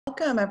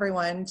Welcome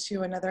everyone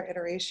to another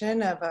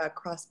iteration of a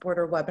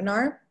cross-border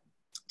webinar.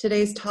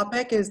 Today's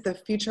topic is the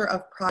future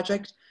of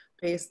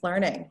project-based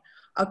learning,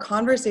 a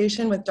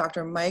conversation with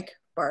Dr. Mike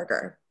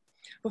Barger.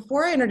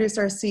 Before I introduce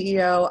our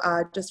CEO,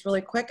 just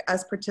really quick,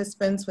 as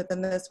participants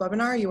within this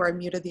webinar, you are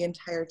muted the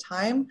entire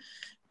time.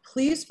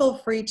 Please feel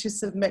free to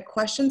submit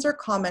questions or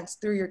comments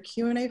through your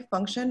Q&A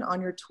function on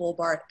your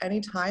toolbar at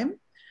any time.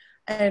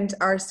 And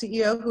our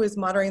CEO, who is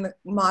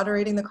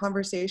moderating the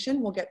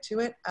conversation, will get to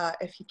it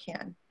if he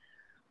can.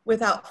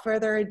 Without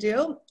further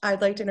ado, I'd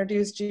like to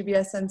introduce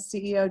GBSN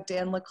CEO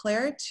Dan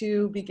LeClair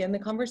to begin the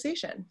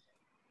conversation.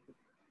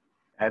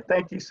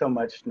 Thank you so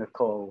much,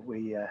 Nicole.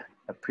 We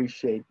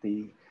appreciate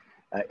the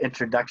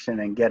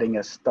introduction and getting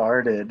us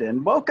started.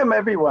 And welcome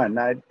everyone.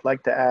 I'd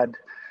like to add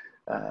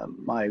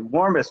my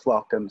warmest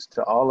welcomes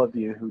to all of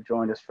you who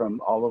joined us from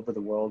all over the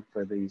world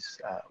for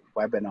these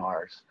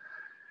webinars.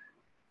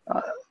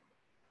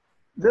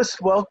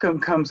 This welcome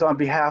comes on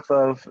behalf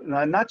of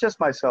not just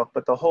myself,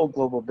 but the whole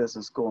Global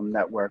Business School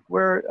Network.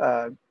 We're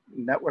a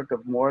network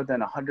of more than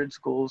 100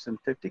 schools in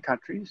 50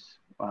 countries.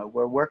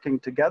 We're working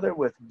together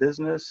with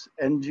business,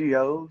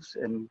 NGOs,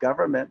 and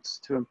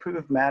governments to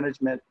improve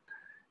management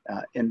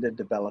in the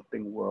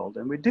developing world.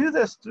 And we do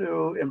this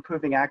through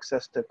improving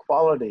access to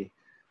quality,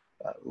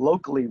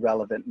 locally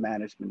relevant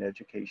management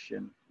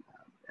education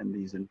in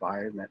these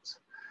environments.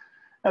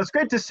 Now, it's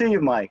great to see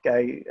you, Mike.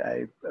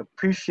 I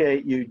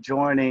appreciate you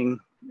joining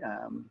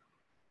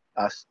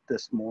us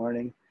this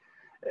morning,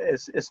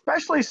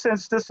 especially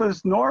since this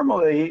was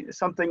normally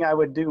something I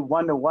would do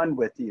one-to-one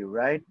with you,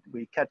 right?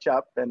 We catch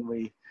up and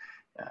we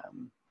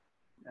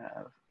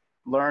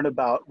learn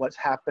about what's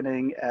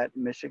happening at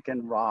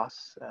Michigan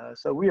Ross.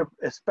 So we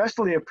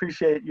especially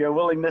appreciate your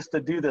willingness to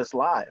do this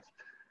live.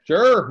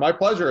 Sure, my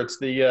pleasure.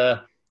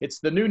 It's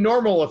the new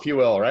normal, if you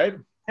will, right?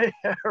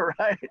 Yeah,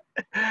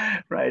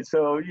 right.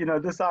 So, you know,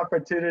 this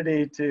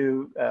opportunity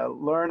to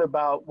learn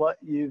about what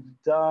you've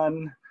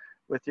done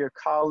with your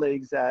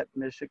colleagues at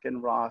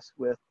Michigan Ross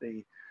with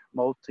the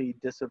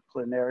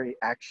Multidisciplinary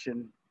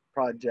Action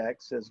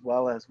Projects, as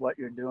well as what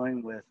you're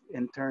doing with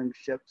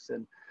internships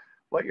and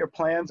what your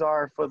plans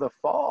are for the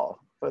fall,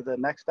 for the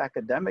next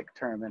academic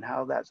term and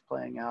how that's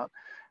playing out.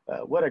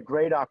 What a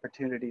great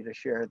opportunity to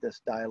share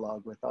this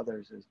dialogue with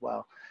others as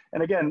well.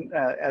 And again,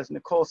 as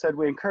Nicole said,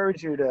 we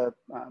encourage you to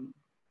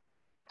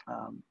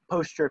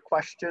post your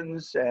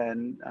questions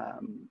and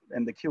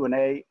in the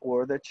Q&A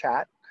or the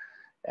chat,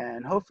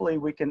 and hopefully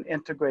we can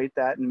integrate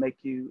that and make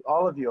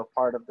all of you a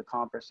part of the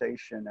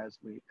conversation as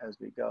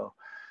we go.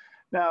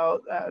 Now,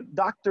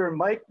 Dr.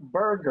 Mike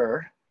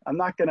Barger, I'm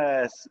not going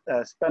to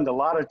spend a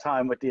lot of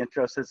time with the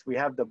intro since we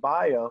have the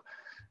bio,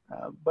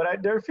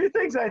 but there are a few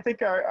things I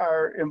think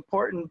are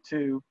important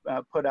to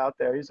put out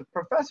there. He's a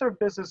professor of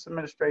business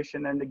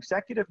administration and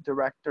executive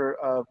director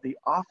of the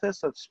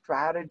Office of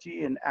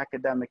Strategy and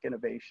Academic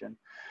Innovation.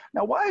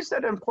 Now, why is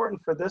that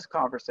important for this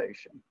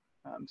conversation?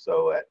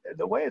 So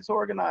the way it's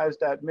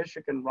organized at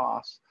Michigan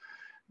Ross,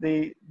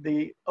 the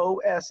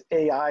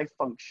OSAI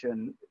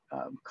function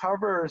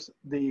covers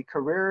the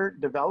Career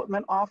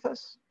Development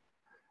Office,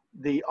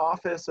 the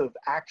Office of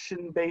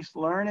Action-Based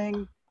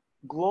Learning,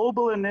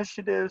 Global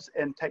Initiatives,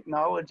 and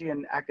Technology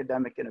and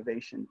Academic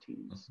Innovation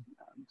teams.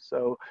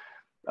 So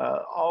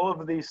all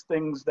of these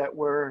things that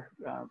we're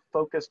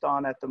focused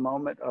on at the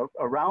moment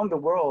around the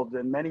world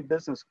in many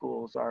business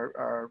schools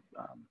are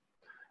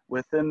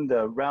within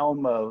the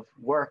realm of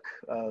work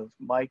of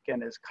Mike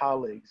and his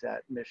colleagues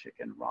at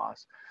Michigan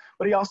Ross.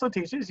 But he also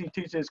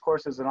teaches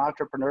courses in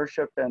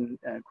entrepreneurship and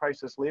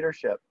crisis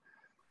leadership.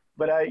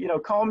 But you know,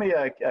 call me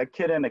a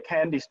kid in a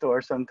candy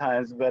store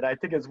sometimes, but I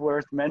think it's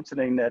worth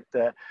mentioning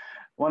that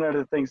one of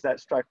the things that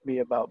struck me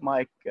about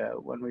Mike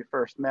when we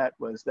first met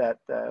was that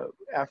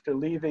after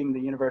leaving the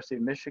University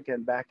of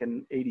Michigan back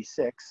in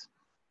 '86,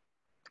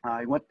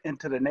 he went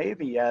into the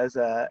Navy as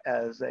a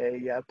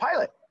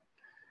pilot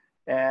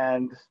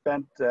and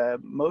spent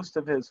most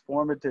of his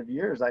formative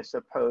years, I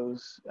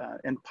suppose,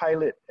 in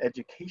pilot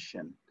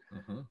education.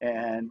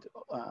 And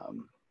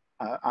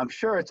I'm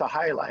sure it's a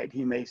highlight.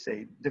 He may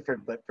say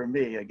different, but for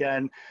me,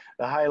 again,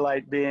 the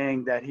highlight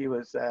being that he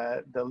was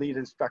the lead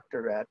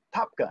instructor at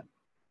Top Gun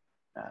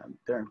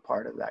during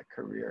part of that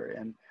career.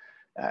 And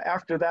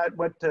after that,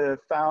 went to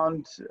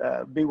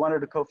be one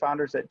of the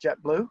co-founders at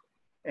JetBlue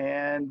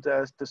and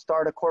to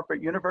start a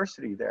corporate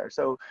university there.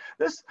 So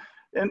this,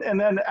 and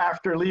then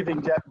after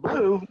leaving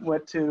JetBlue,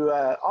 went to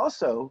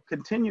also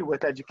continue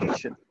with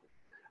education.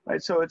 Right,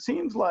 so it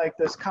seems like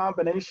this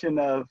combination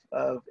of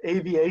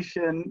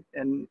aviation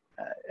and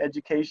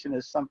education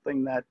is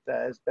something that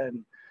has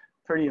been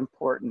pretty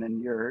important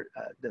in your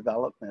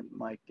development,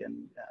 Mike.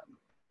 And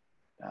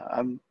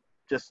I'm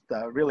just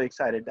really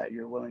excited that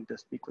you're willing to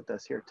speak with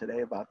us here today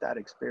about that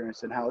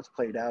experience and how it's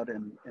played out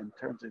in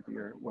terms of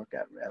your work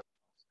at Ross.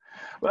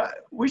 But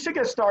we should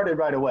get started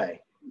right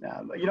away.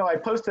 You know, I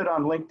posted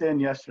on LinkedIn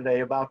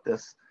yesterday about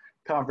this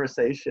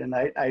conversation.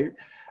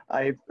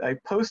 I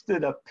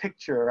posted a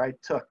picture I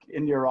took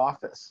in your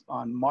office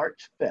on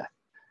March 5th.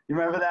 You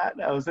remember that?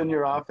 I was in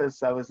your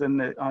office. I was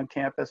on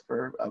campus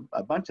for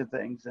a bunch of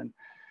things. And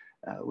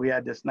we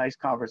had this nice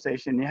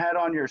conversation. You had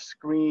on your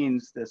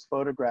screens this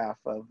photograph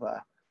of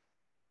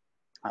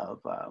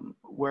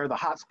where the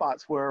hot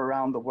spots were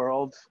around the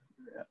world,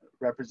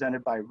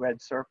 represented by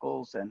red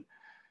circles,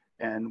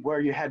 and where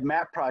you had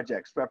map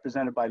projects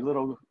represented by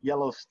little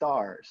yellow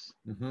stars.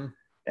 Mm-hmm.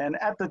 And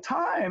at the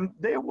time,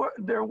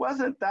 there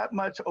wasn't that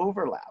much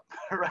overlap,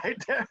 right?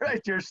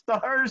 Right? Your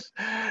stars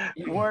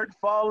weren't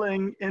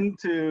falling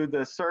into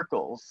the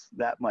circles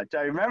that much.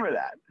 I remember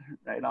that,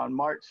 right, on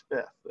March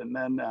 5th. And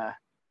then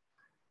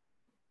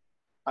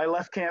I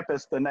left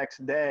campus the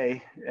next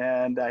day,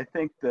 and I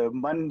think the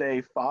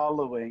Monday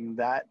following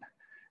that,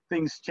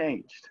 things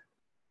changed.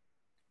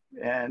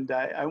 And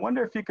I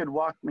wonder if you could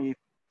walk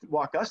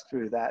us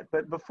through that.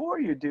 But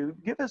before you do,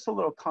 give us a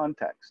little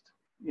context.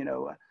 You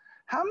know,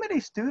 how many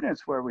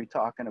students were we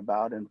talking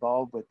about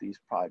involved with these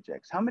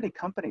projects? How many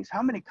companies?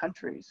 How many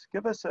countries?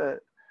 Give us a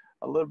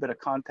little bit of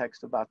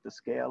context about the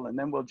scale, and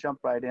then we'll jump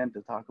right in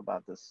to talk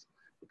about this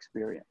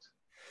experience.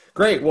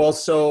 Great. Well,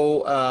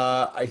 so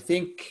I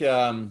think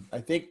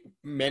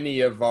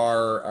many of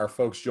our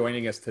folks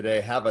joining us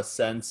today have a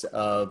sense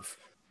of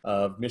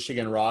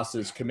Michigan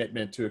Ross's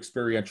commitment to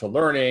experiential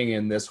learning,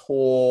 and this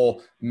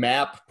whole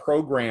MAP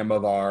program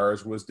of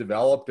ours was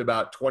developed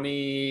about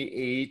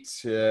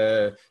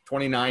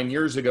 29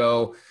 years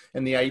ago.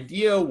 And the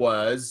idea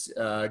was,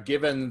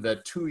 given the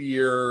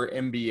 2-year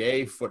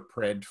MBA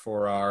footprint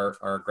for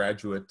our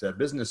graduate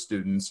business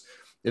students,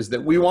 is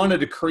that we wanted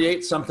to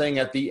create something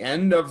at the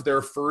end of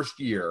their first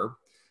year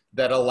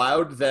that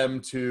allowed them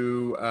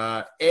to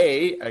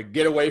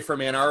get away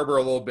from Ann Arbor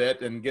a little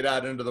bit and get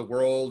out into the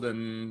world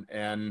and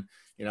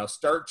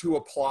start to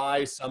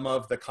apply some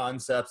of the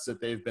concepts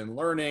that they've been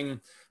learning,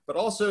 but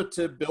also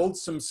to build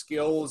some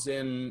skills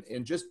in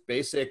just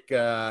basic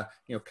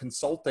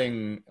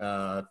consulting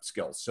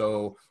skills.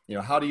 So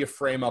how do you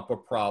frame up a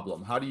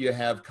problem? How do you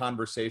have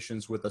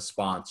conversations with a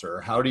sponsor?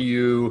 How do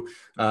you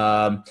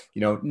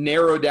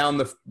narrow down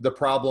the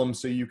problem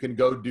so you can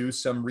go do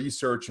some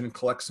research and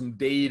collect some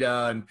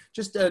data, and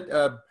just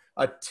a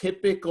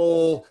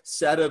typical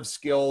set of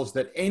skills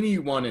that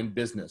anyone in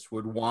business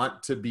would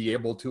want to be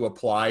able to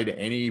apply to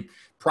any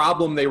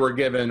problem they were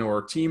given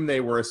or team they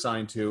were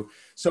assigned to.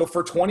 So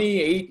for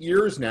 28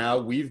 years now,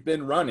 we've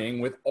been running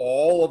with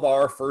all of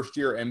our first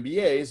year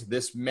MBAs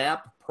this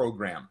MAP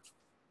program.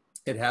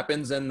 It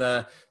happens in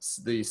the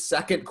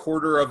second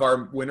quarter of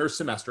our winter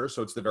semester,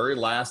 so it's the very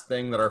last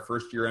thing that our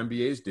first year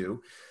MBAs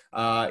do.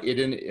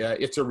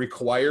 It's a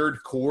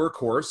required core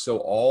course, so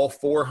all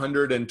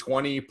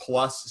 420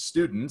 plus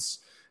students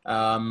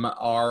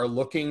are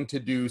looking to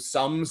do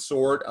some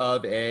sort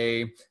of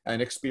an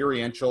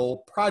experiential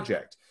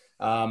project.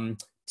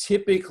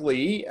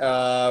 Typically,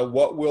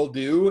 what we'll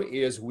do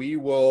is we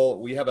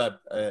have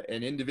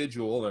an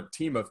individual, a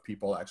team of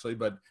people actually,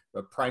 but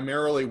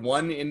primarily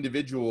one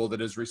individual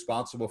that is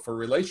responsible for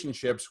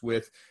relationships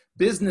with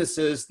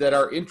businesses that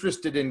are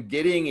interested in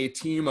getting a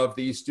team of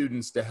these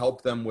students to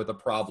help them with a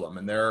problem.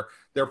 And their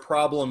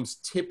problems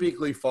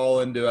typically fall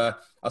into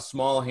a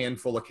small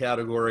handful of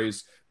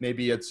categories.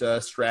 Maybe it's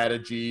a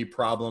strategy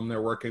problem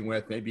they're working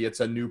with. Maybe it's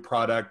a new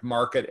product,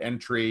 market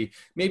entry.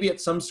 Maybe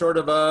it's some sort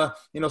of a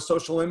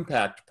social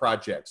impact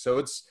project. So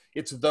it's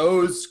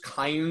those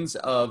kinds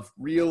of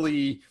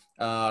really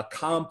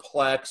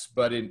complex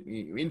but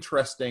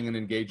interesting and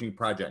engaging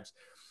projects.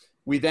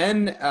 We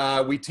then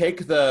we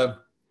take the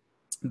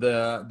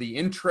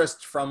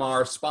interest from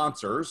our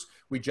sponsors.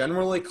 We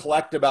generally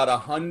collect about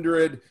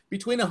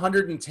between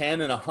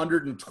 110 and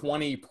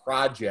 120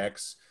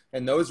 projects.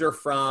 And those are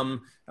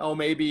from,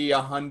 maybe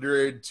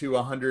 100 to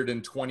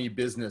 120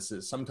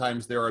 businesses.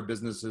 Sometimes there are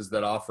businesses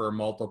that offer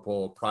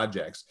multiple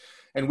projects.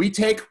 And we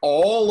take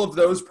all of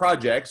those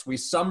projects, we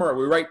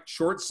write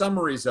short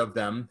summaries of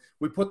them,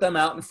 we put them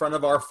out in front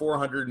of our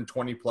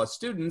 420 plus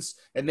students,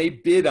 and they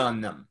bid on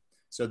them.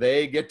 So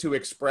they get to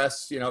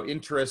express,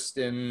 interest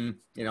in,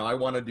 I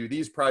want to do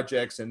these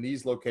projects in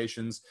these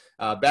locations.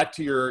 Back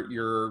to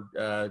your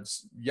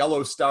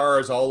yellow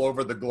stars all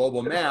over the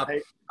global map.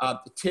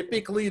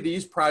 Typically,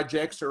 these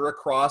projects are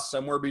across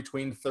somewhere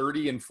between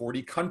 30 and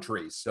 40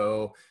 countries.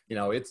 So,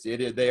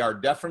 they are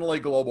definitely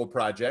global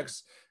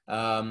projects.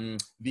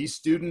 These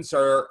students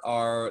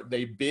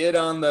they bid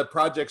on the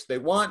projects they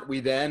want.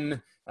 We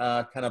then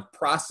kind of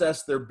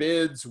process their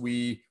bids.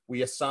 We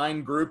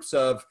assign groups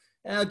of,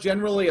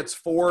 generally it's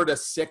 4 to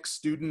 6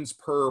 students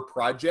per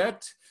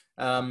project.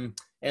 And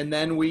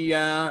then we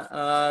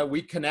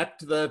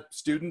connect the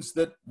students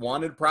that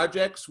wanted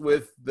projects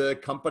with the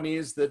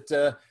companies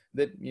that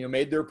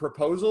made their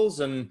proposals.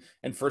 And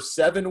for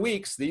 7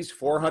 weeks, these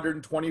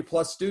 420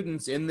 plus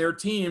students in their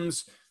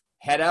teams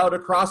head out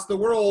across the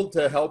world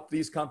to help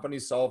these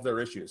companies solve their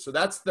issues. So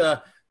that's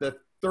the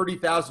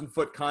 30,000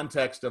 foot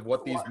context of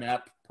what these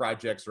MAP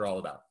projects are all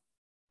about.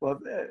 Well,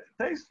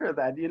 thanks for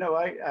that.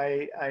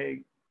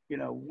 I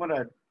want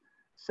to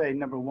say,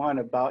 number one,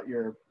 about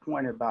your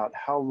point about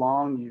how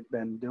long you've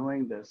been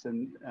doing this.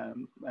 And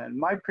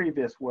my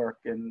previous work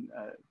in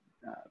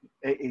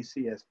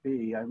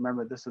AACSB, I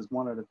remember this is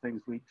one of the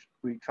things we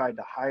tried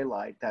to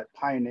highlight, that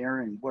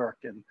pioneering work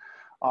in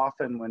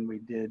often when we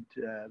did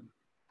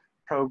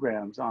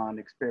programs on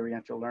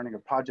experiential learning or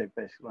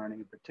project-based learning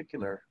in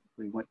particular,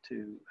 we went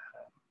to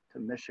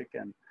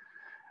Michigan.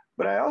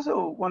 But I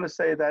also want to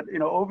say that, you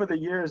know, over the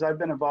years, I've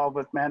been involved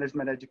with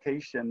management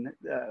education.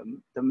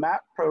 The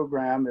MAP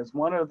program is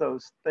one of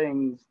those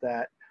things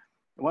that,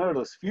 one of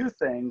those few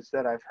things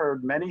that I've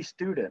heard many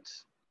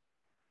students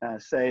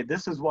say,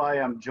 this is why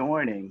I'm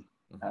joining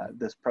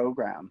this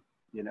program.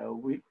 You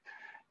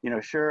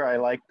know, sure, I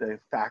like the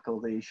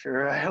faculty,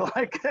 sure, I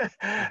like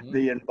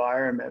the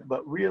environment,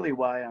 but really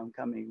why I'm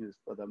coming is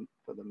for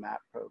the MAP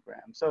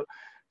program.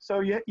 So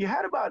you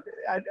had about,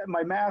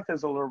 my math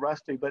is a little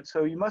rusty, but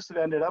so you must have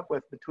ended up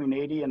with between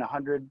 80 and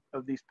 100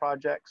 of these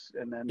projects,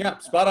 and then yeah,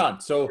 spot on.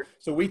 So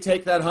we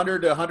take that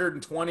 100 to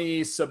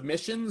 120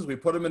 submissions, we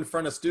put them in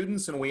front of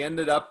students, and we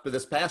ended up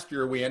this past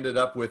year we ended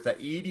up with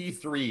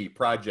 83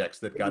 projects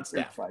that got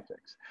staffed.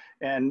 Projects,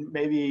 and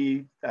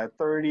maybe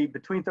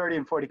between 30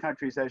 and 40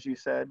 countries, as you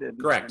said.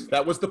 Correct.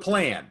 That was the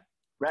plan.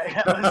 Right.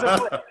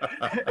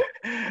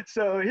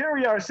 So here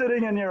we are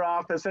sitting in your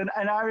office, and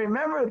I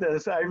remember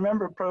this. I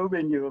remember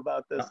probing you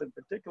about this in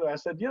particular. I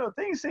said, you know,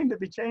 things seem to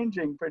be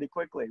changing pretty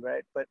quickly,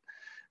 right? But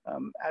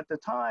at the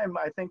time,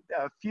 I think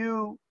a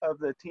few of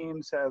the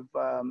teams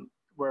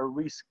were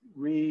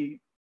reoriented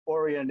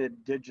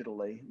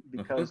digitally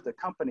because the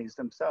companies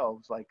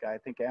themselves, like I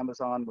think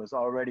Amazon was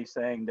already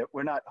saying that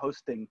we're not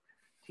hosting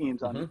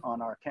teams on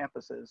our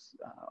campuses,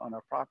 on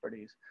our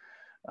properties.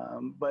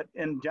 But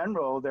in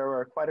general, there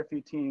were quite a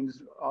few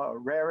teams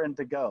raring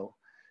to go.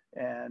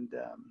 And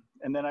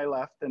then I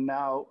left, and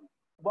now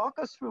walk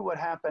us through what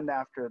happened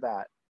after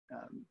that.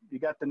 You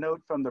got the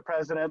note from the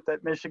president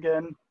at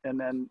Michigan, and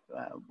then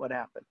what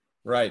happened?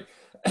 Right.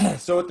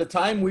 So at the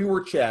time we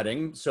were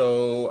chatting,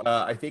 so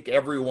I think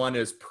everyone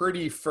is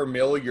pretty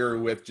familiar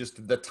with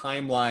just the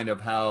timeline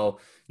of how,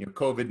 you know,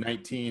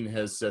 COVID-19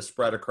 has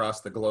spread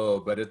across the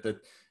globe. But at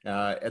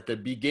the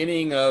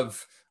beginning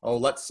of,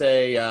 let's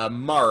say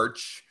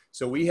March,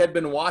 so we had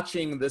been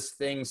watching this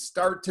thing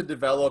start to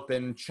develop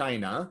in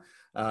China,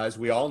 as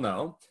we all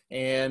know,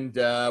 and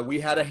we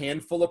had a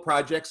handful of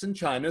projects in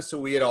China. So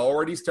we had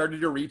already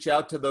started to reach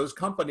out to those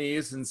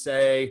companies and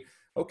say,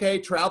 okay,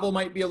 travel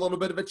might be a little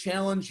bit of a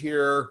challenge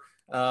here.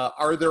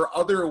 Are there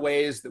other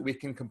ways that we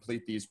can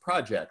complete these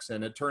projects?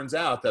 And it turns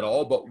out that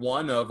all but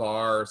one of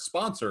our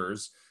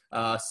sponsors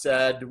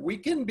said, we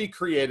can be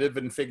creative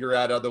and figure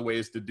out other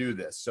ways to do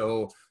this.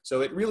 So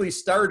it really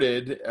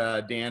started,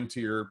 Dan,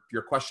 to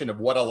your question of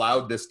what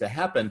allowed this to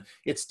happen.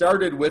 It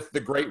started with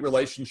the great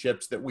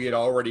relationships that we had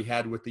already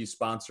had with these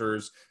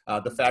sponsors,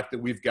 the fact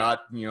that we've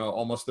got, you know,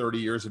 almost 30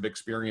 years of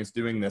experience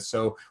doing this.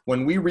 So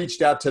when we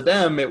reached out to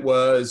them, it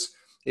was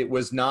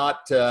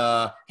not,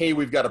 hey,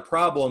 we've got a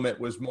problem. It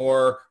was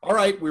more, all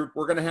right, we're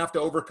going to have to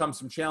overcome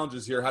some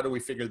challenges here. How do we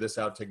figure this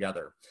out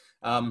together?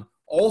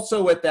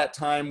 Also at that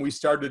time, we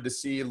started to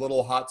see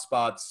little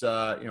hotspots,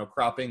 you know,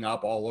 cropping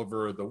up all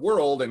over the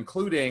world,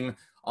 including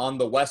on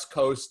the West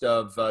Coast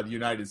of the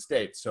United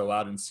States. So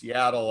out in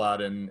Seattle,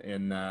 out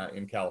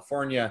in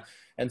California.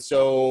 And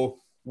so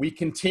we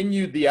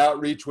continued the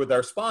outreach with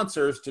our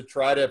sponsors to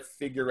try to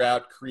figure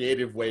out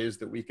creative ways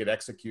that we could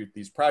execute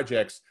these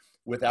projects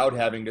without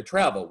having to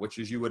travel, which,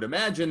 as you would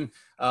imagine,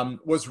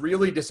 was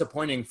really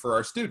disappointing for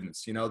our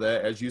students. You know,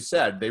 as you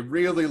said, they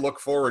really look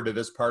forward to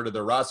this part of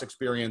the Ross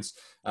experience.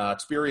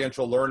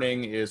 Experiential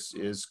learning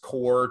is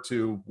core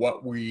to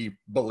what we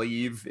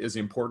believe is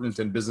important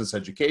in business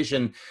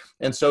education.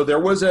 And so there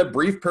was a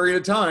brief period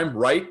of time,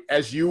 right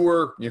as you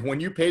were, you know,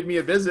 when you paid me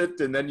a visit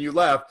and then you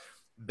left,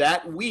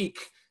 that week,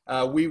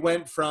 we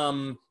went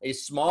from a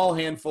small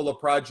handful of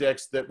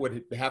projects that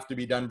would have to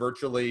be done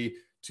virtually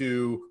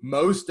to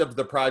most of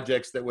the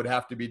projects that would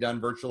have to be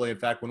done virtually. In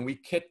fact, when we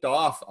kicked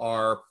off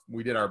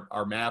we did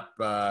our MAP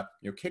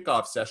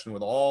kickoff session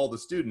with all the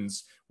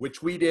students,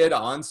 which we did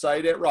on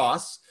site at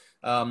Ross,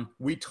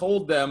 we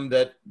told them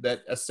that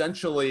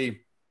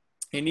essentially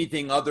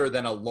anything other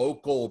than a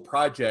local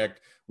project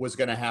was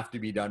going to have to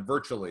be done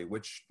virtually,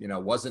 which, you know,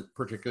 wasn't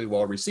particularly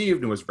well received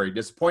and was very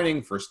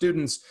disappointing for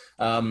students.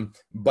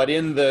 But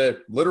in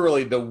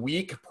literally the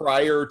week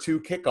prior to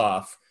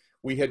kickoff,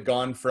 we had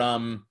gone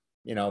from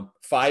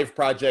 5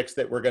 projects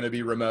that were going to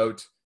be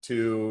remote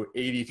to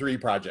 83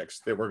 projects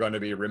that were going to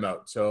be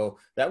remote. So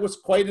that was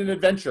quite an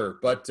adventure,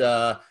 but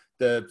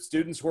the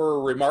students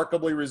were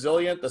remarkably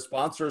resilient. The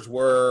sponsors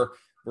were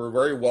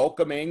very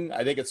welcoming.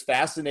 I think it's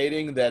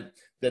fascinating that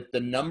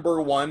the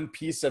number one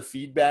piece of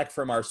feedback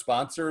from our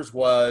sponsors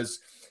was,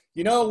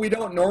 we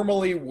don't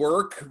normally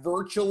work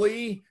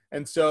virtually.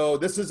 And so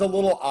this is a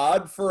little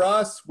odd for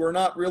us. We're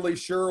not really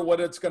sure what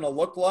it's going to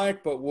look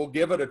like, but we'll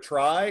give it a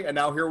try. And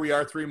now here we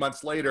are 3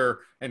 months later,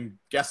 and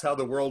guess how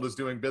the world is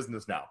doing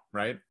business now,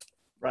 right?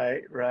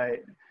 Right.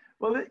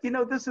 Well,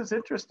 this is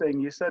interesting.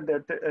 You said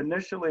that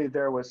initially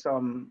there was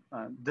some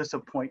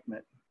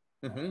disappointment,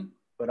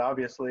 but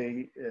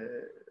obviously,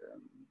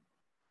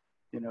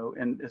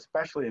 and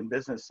especially in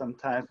business,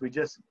 sometimes we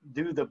just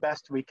do the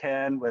best we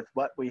can with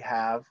what we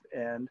have.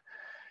 And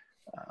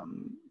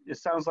It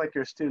sounds like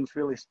your students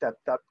really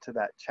stepped up to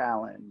that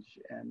challenge.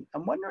 And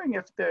I'm wondering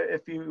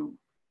if you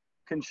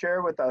can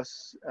share with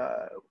us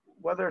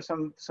whether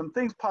some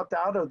things popped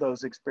out of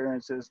those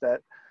experiences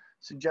that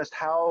suggest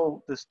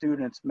how the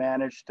students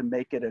managed to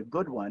make it a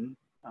good one,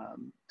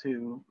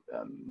 to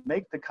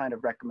make the kind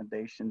of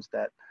recommendations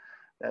that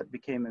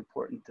became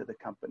important to the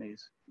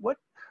companies. What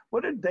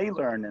did they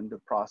learn in the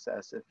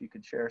process, if you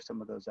could share some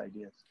of those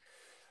ideas?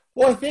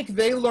 Well, I think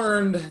they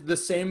learned the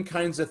same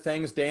kinds of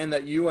things, Dan,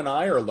 that you and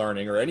I are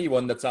learning, or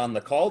anyone that's on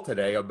the call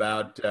today,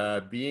 about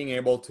being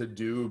able to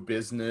do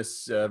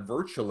business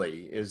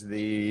virtually.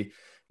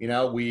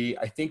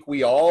 I think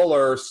we all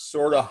are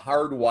sort of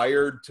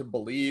hardwired to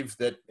believe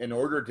that in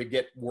order to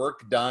get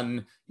work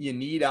done, you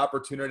need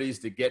opportunities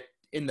to get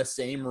in the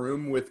same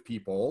room with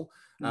people.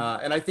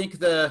 And I think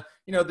the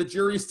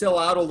jury's still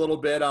out a little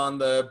bit on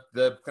the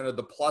kind of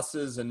the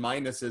pluses and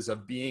minuses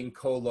of being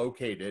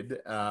co-located.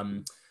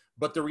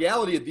 But the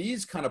reality of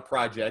these kind of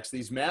projects,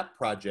 these MAP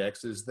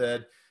projects, is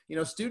that,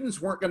 students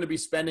weren't going to be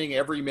spending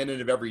every minute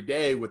of every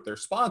day with their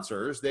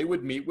sponsors. They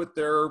would meet with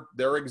their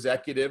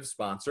executive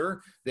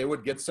sponsor. They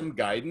would get some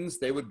guidance.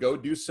 They would go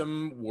do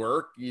some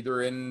work,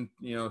 either in,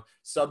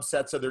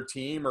 subsets of their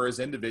team, or as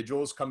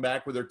individuals come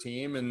back with their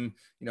team and,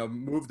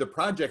 move the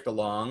project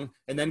along,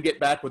 and then get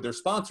back with their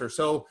sponsor.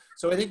 So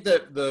I think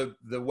that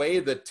the way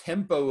the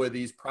tempo of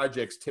these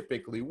projects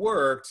typically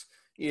worked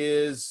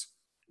is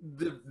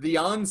the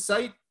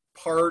on-site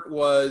part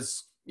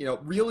was,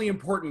 really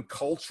important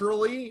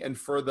culturally and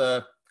for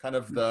the kind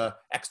of the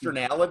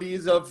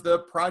externalities of the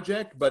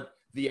project, but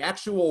the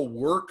actual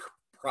work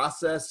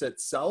process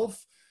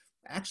itself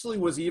actually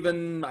was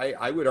even,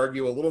 I would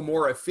argue, a little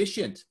more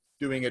efficient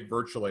doing it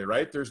virtually,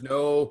 right? There's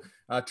no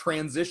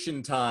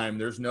transition time,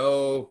 there's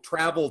no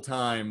travel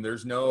time,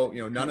 there's no,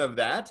 none of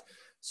that.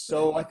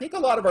 So I think a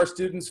lot of our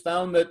students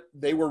found that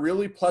they were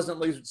really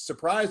pleasantly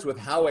surprised with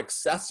how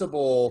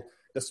accessible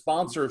the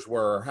sponsors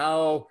were,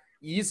 how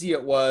easy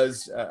it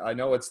was. I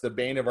know it's the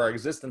bane of our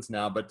existence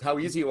now, but how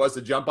easy it was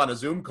to jump on a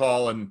Zoom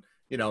call and,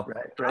 knock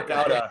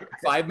out a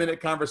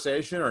 5-minute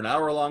conversation or an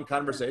hour-long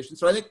conversation.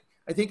 So I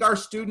think our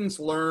students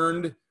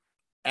learned,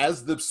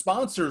 as the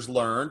sponsors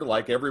learned,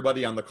 like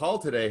everybody on the call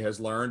today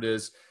has learned,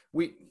 is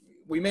we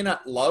may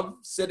not love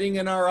sitting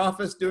in our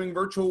office doing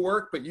virtual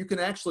work, but you can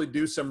actually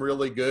do some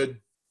really good,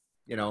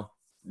 you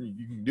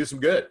can do some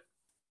good.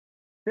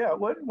 Yeah,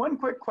 one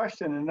quick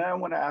question, and then I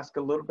want to ask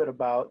a little bit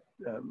about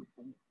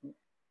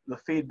the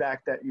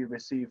feedback that you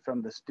received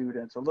from the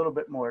students, a little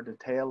bit more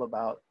detail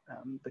about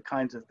the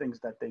kinds of things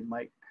that they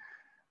might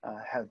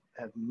have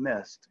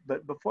missed.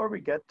 But before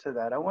we get to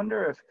that, I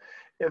wonder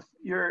if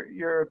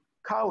your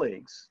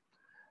colleagues,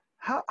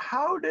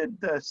 how did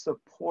the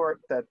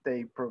support that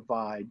they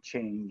provide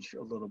change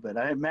a little bit?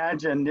 I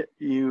imagine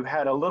you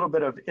had a little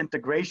bit of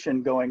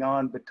integration going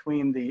on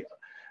between the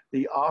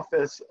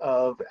Office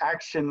of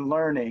Action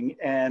Learning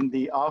and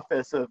the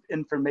Office of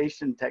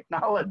Information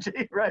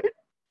Technology, right?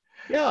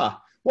 Yeah.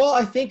 Well,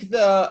 I think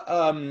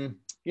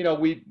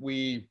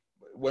we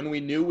when we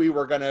knew we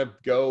were going to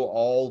go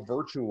all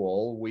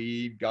virtual,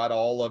 we got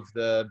all of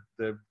the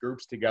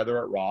groups together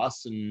at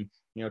Ross and,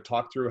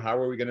 talked through how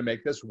are we going to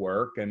make this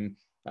work. And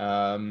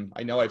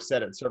I know I've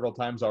said it several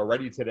times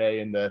already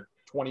today in the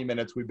 20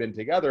 minutes we've been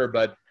together,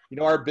 but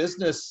our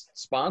business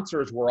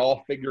sponsors were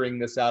all figuring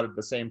this out at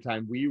the same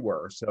time we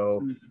were.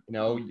 So,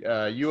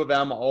 U of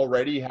M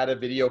already had a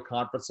video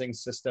conferencing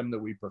system that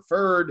we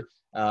preferred.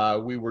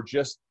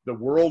 The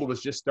world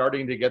was just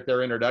starting to get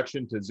their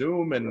introduction to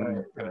Zoom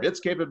and its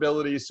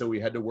capabilities. So we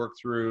had to work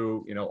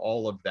through,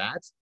 all of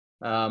that.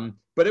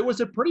 But it was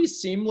a pretty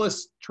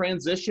seamless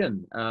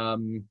transition.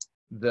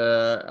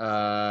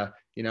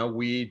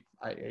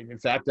 In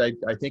fact,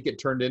 I think it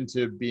turned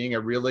into being a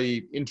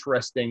really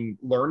interesting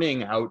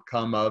learning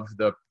outcome of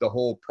the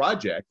whole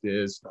project.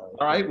 Is,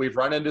 all right, we've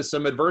run into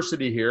some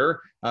adversity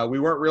here. We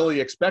weren't really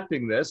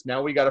expecting this.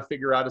 Now we got to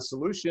figure out a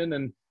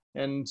solution.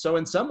 And so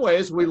in some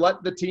ways, we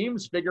let the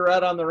teams figure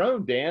out on their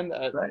own, Dan.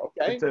 Right.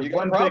 Okay, it's a you got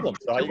one a problem.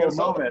 big So how you gonna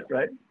solve moment, it?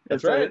 right?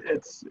 That's right.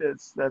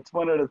 That's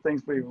one of the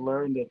things we've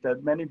learned,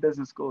 that many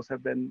business schools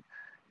have been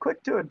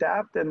quick to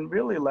adapt and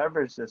really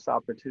leverage this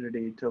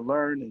opportunity to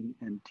learn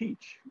and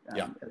teach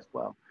as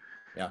well.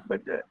 Yeah.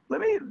 But let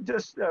me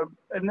just,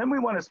 and then we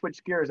want to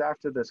switch gears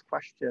after this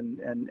question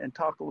and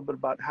talk a little bit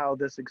about how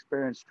this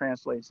experience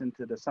translates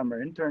into the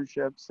summer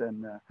internships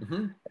and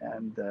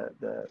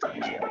the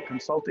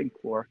consulting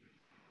core.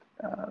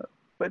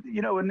 But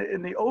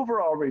in the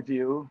overall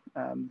review,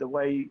 the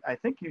way I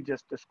think you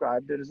just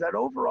described it is that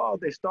overall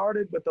they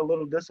started with a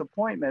little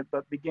disappointment,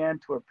 but began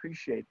to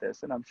appreciate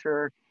this. And I'm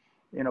sure,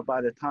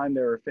 by the time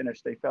they were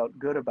finished, they felt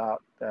good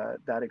about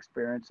that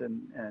experience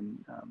and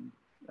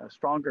a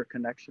stronger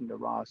connection to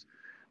Ross.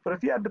 But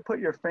if you had to put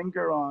your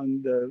finger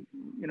on the,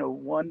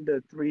 1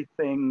 to 3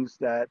 things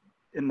that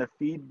in the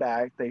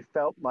feedback they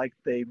felt like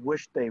they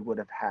wished they would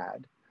have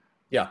had.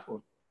 Yeah.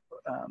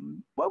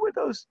 What would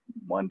those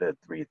 1 to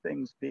 3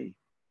 things be?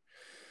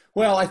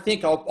 Well, I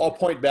think I'll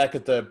point back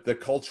at the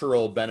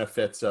cultural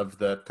benefits of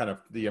the kind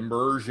of the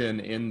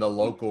immersion in the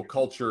local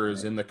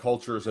cultures, in the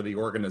cultures of the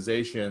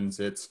organizations.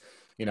 It's,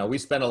 we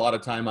spend a lot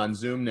of time on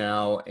Zoom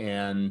now,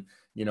 and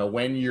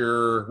when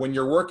you're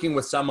working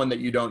with someone that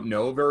you don't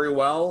know very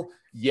well,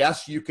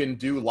 yes, you can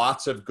do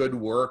lots of good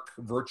work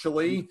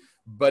virtually,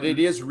 but it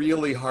is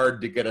really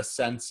hard to get a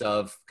sense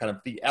of kind of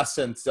the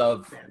essence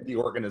of the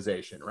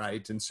organization,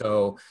 right? And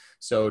so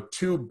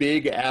two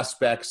big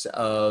aspects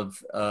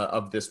of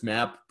this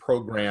MAP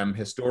program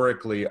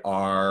historically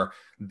are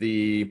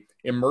the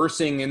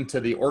immersing into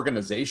the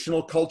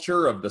organizational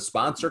culture of the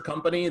sponsor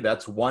company.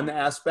 That's one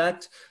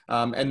aspect.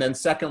 And then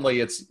secondly,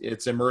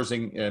 it's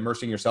immersing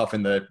yourself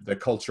in the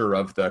culture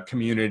of the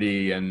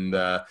community and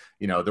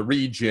the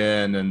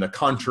region and the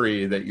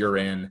country that you're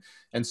in.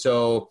 And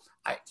so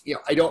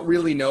I don't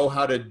really know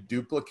how to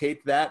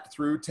duplicate that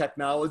through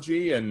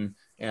technology, and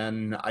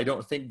I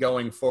don't think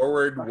going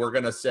forward we're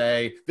going to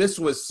say this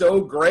was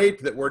so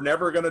great that we're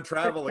never going to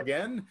travel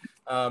again.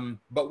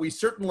 But we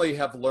certainly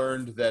have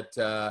learned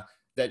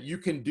that you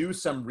can do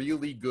some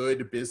really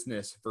good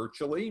business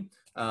virtually.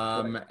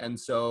 And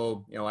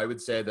so, I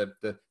would say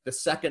that the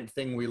second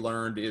thing we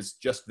learned is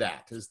just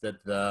that, is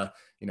that the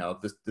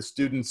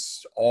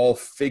students all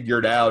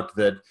figured out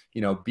that,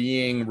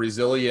 being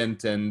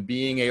resilient and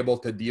being able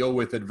to deal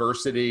with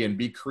adversity and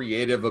be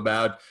creative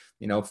about,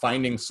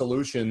 finding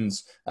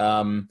solutions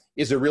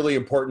is a really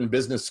important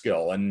business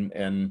skill.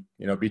 And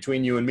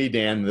between you and me,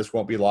 Dan, this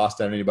won't be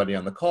lost on anybody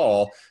on the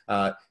call.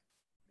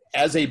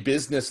 As a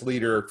business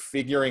leader,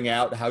 figuring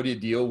out how to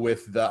deal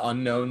with the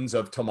unknowns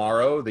of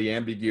tomorrow, the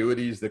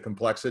ambiguities, the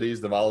complexities,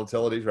 the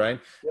volatilities, right?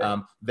 Yeah.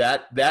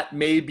 That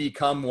may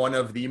become one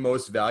of the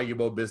most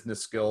valuable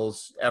business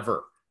skills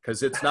ever,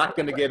 because it's not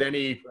going to get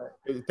any,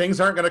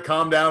 things aren't going to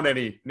calm down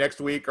any next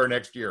week or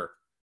next year.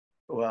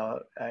 Well,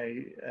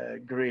 I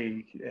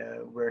agree.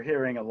 We're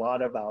hearing a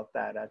lot about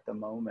that at the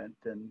moment,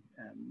 and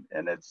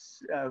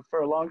it's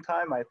for a long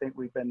time. I think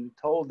we've been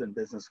told in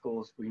business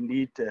schools we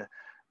need to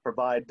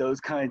provide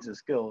those kinds of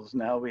skills.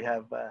 Now we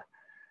have a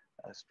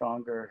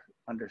stronger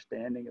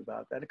understanding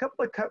about that. A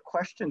couple of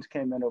questions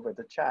came in over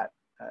the chat,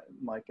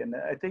 Mike, and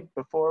I think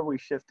before we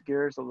shift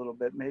gears a little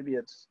bit, maybe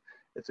it's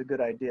a good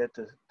idea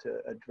to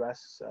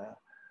address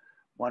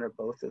one or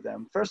both of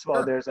them. First of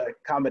all, there's a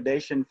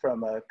commendation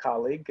from a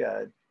colleague,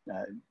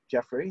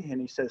 Jeffrey, and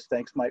he says,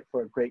 thanks, Mike,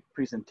 for a great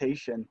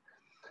presentation.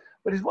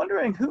 But he's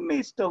wondering who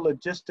meets the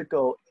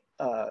logistical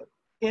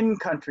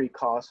in-country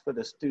costs for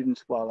the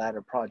students while at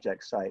a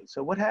project site.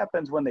 So what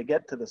happens when they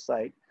get to the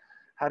site?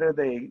 How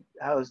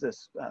is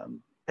this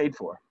paid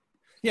for?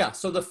 Yeah,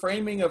 so the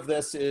framing of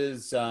this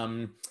is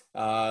when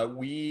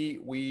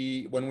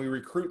we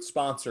recruit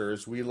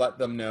sponsors, we let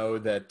them know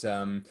that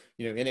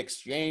in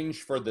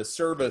exchange for the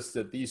service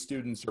that these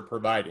students are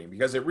providing,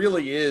 because it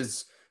really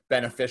is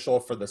beneficial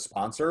for the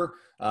sponsor.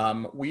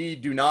 We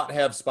do not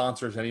have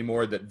sponsors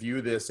anymore that view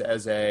this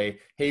as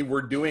hey,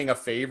 we're doing a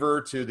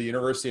favor to the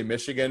University of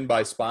Michigan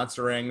by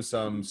sponsoring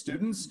some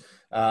students.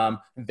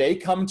 They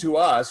come to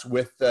us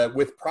with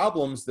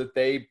problems that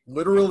they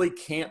literally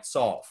can't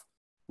solve.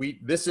 We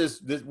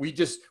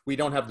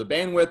don't have the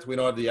bandwidth, we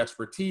don't have the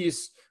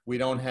expertise, we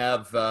don't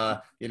have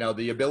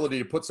the ability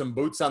to put some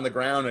boots on the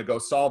ground and go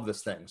solve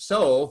this thing.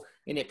 So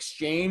in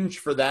exchange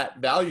for that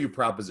value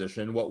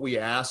proposition, what we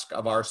ask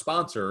of our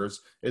sponsors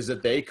is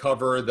that they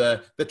cover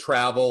the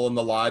travel and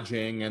the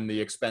lodging and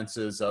the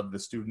expenses of the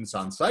students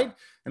on site.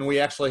 And we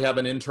actually have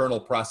an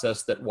internal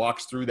process that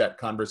walks through that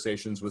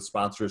conversations with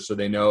sponsors so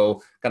they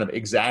know kind of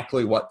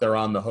exactly what they're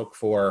on the hook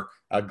for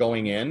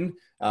going in.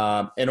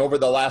 And over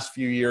the last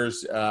few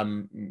years,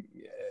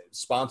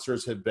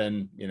 sponsors have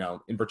been,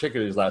 in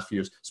particular these last few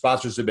years,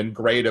 sponsors have been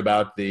great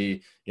about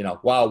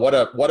wow,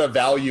 what a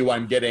value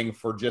I'm getting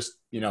for just,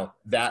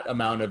 that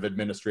amount of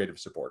administrative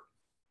support.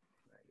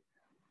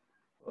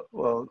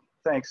 Well,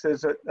 thanks.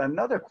 There's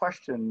another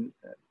question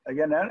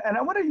again, and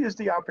I want to use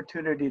the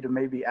opportunity to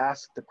maybe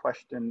ask the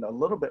question a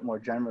little bit more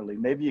generally.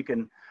 Maybe you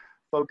can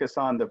focus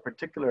on the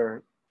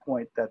particular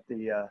point that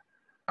the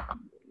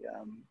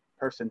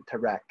person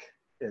Tarek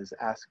is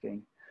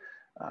asking.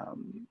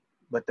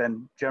 But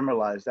then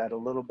generalize that a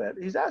little bit.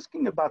 He's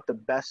asking about the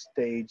best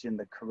stage in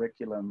the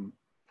curriculum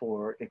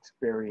for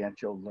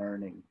experiential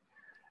learning.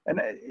 And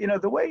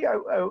the way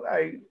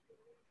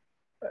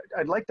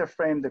I'd like to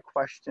frame the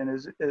question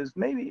is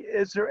maybe,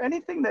 is there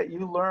anything that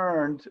you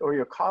learned or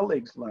your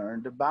colleagues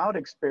learned about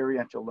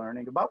experiential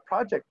learning, about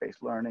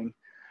project-based learning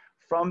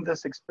from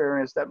this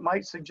experience that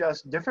might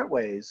suggest different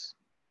ways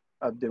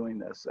of doing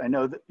this? I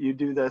know that you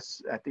do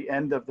this at the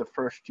end of the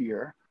first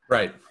year.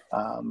 Right.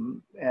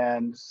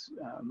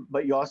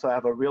 But you also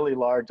have a really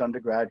large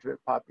undergraduate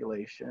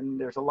population.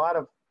 There's a lot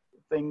of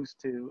things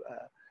to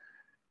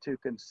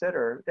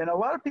consider. And a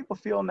lot of people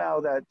feel now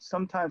that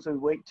sometimes we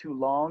wait too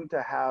long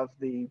to have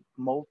the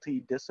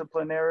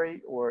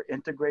multidisciplinary or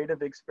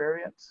integrative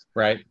experience.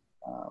 Right.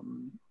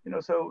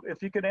 So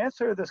if you could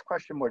answer this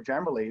question more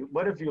generally,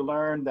 what have you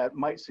learned that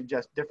might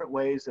suggest different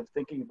ways of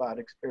thinking about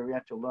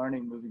experiential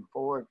learning moving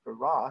forward for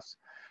Ross?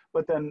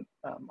 but then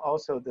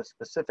also the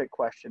specific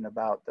question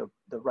about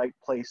the right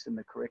place in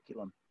the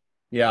curriculum.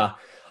 Yeah,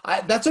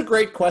 that's a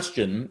great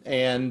question.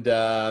 And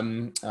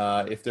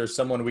if there's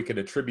someone we could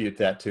attribute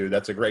that to,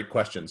 that's a great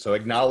question. So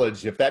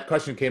acknowledge if that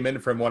question came in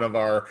from one of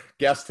our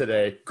guests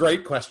today,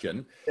 great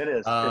question. It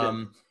is.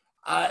 The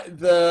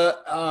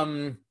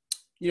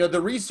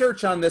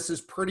research on this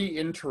is pretty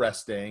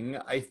interesting.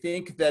 I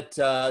think that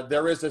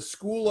there is a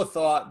school of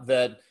thought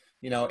that,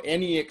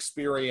 any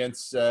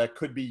experience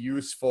could be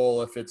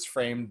useful if it's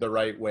framed the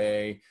right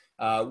way.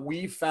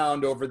 We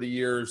found over the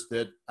years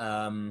that,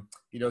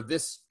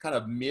 this kind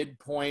of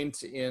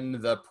midpoint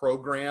in the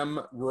program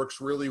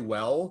works really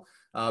well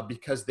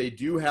because they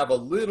do have a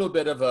little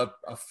bit of a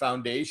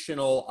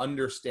foundational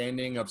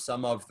understanding of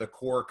some of the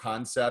core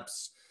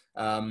concepts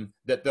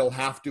that they'll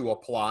have to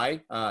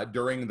apply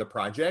during the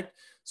project.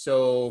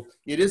 So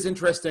it is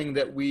interesting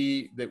that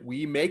we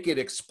make it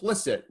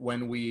explicit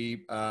when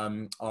we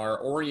are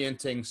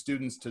orienting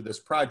students to this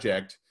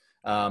project,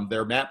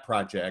 their MAP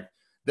project,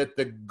 that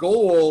the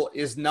goal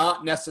is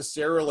not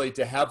necessarily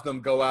to have them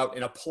go out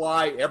and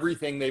apply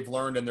everything they've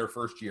learned in their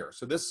first year.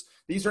 So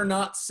these are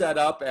not set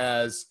up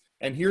as,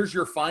 and here's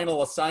your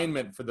final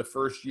assignment for the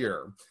first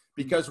year,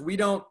 because we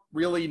don't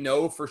really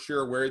know for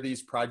sure where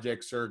these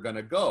projects are going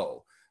to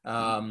go.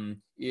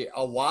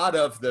 A lot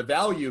of the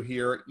value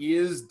here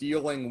is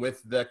dealing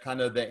with the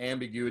kind of the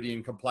ambiguity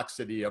and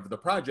complexity of the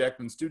project,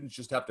 and students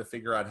just have to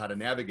figure out how to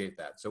navigate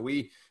that. So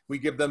we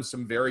give them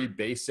some very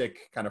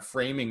basic kind of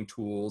framing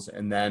tools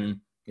and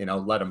then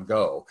let them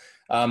go.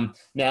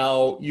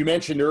 Now, you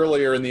mentioned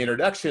earlier in the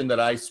introduction that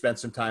I spent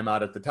some time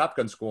out at the Top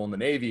Gun school in the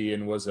Navy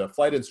and was a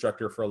flight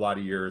instructor for a lot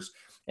of years.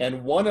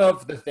 And one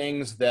of the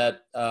things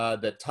that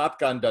Top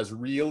Gun does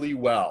really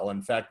well,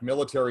 in fact,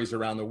 militaries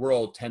around the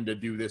world tend to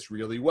do this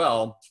really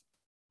well,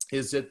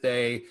 is that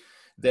they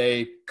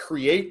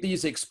create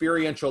these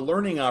experiential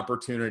learning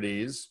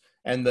opportunities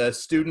and the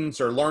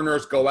students or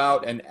learners go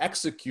out and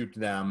execute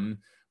them.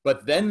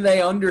 But then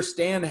they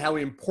understand how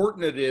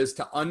important it is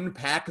to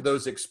unpack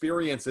those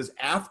experiences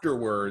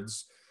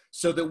afterwards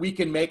so that we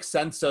can make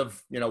sense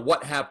of,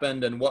 what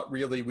happened and what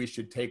really we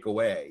should take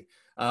away.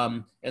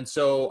 And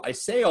so I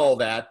say all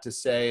that to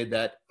say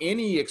that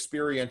any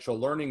experiential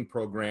learning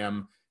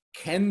program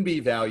can be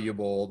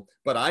valuable,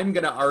 but I'm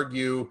going to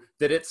argue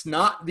that it's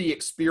not the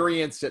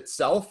experience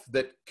itself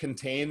that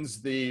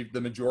contains the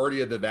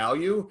majority of the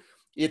value.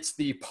 It's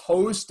the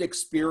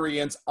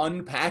post-experience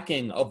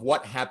unpacking of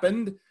what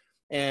happened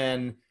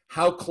and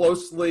how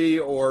closely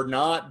or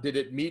not did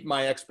it meet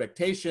my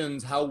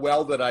expectations? How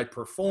well did I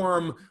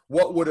perform?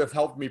 What would have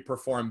helped me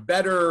perform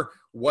better?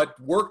 What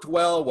worked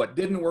well? What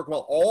didn't work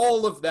well?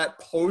 All of that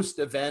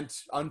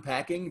post-event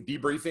unpacking,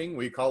 debriefing,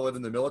 we call it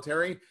in the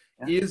military,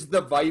 is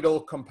the vital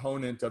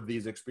component of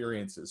these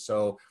experiences.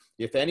 So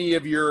if any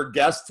of your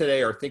guests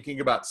today are thinking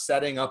about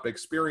setting up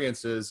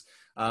experiences,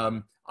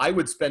 I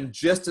would spend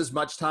just as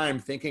much time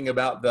thinking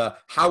about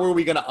how are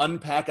we going to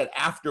unpack it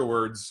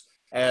afterwards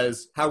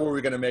as how are we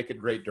going to make it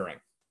great during.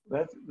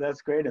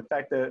 That's great. In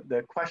fact,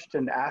 the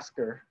question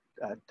asker,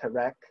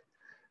 Tarek,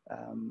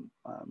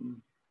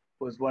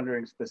 was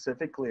wondering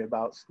specifically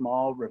about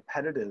small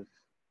repetitive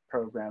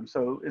programs.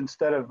 So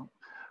instead of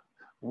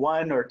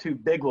one or two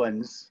big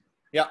ones,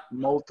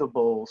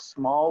 multiple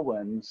small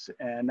ones.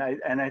 And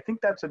I think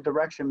that's a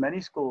direction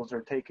many schools are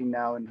taking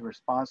now in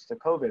response to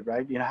COVID,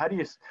 right? How do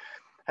you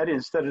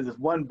instead of this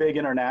one big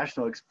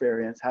international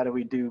experience, how do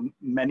we do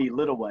many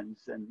little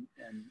ones?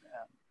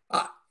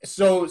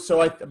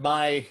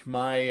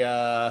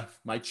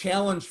 My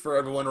challenge for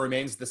everyone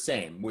remains the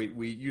same.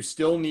 You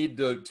still need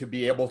to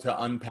be able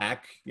to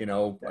unpack,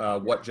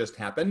 what just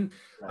happened.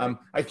 Right.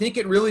 I think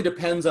it really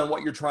depends on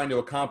what you're trying to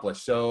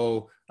accomplish.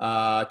 So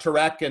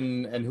Tarek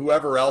and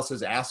whoever else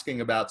is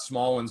asking about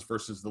small ones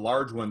versus the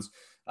large ones,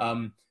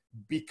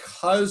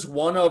 because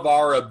one of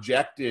our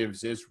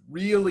objectives is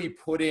really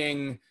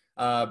putting,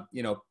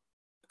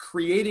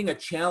 creating a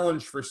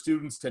challenge for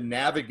students to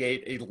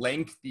navigate a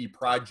lengthy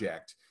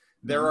project.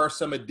 There are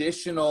some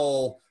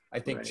additional, I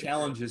think,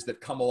 challenges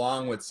that come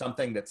along with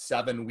something that's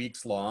 7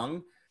 weeks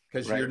long,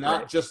 because you're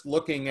not just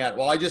looking at,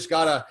 well,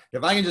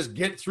 if I can just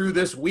get through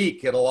this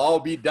week, it'll all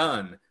be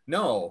done.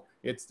 No,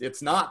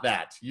 it's not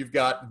that. You've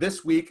got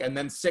this week and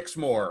then 6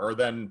 more, or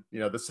then,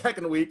 the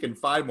second week and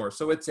 5 more.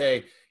 So it's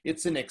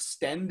an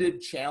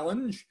extended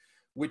challenge,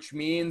 which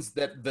means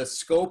that the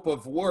scope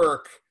of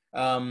work,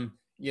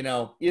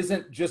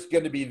 isn't just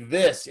going to be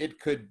this. It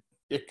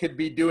could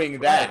be doing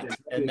that,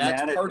 and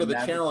that's part of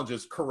the challenge,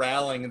 is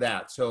corralling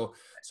that. So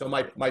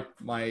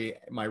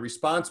my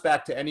response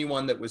back to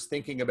anyone that was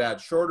thinking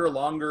about shorter,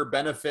 longer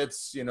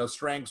benefits,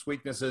 strengths,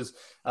 weaknesses,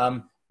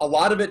 a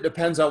lot of it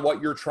depends on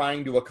what you're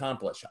trying to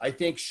accomplish. I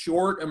think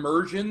short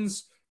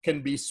immersions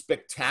can be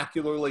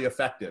spectacularly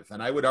effective,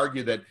 and I would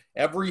argue that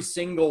every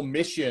single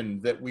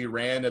mission that we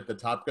ran at the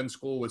Top Gun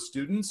School with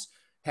students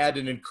had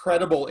an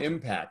incredible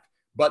impact.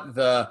 But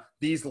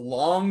these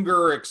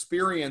longer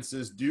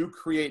experiences do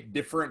create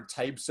different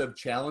types of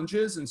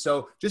challenges. And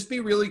so just be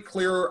really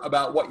clear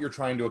about what you're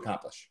trying to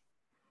accomplish.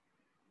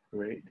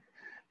 Great.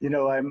 You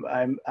know,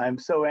 I'm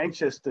so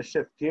anxious to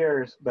shift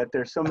gears, but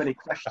there's so many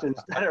questions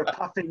that are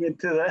popping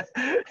into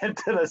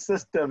the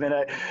system, and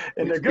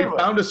they're good ones.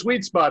 Found a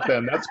sweet spot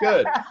then. That's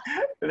good.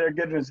 They're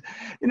good ones.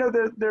 You know,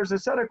 there's a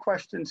set of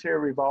questions here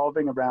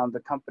revolving around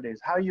the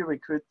companies, how you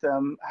recruit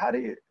them, how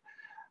do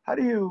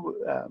you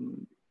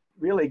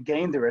really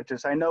gain their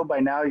interest. I know by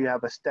now you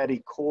have a steady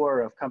core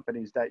of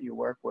companies that you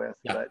work with,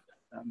 yeah. But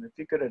if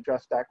you could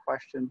address that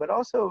question, but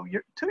also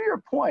to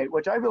your point,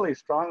 which I believe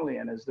strongly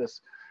in, is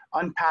this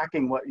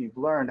unpacking what you've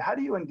learned. How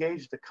do you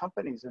engage the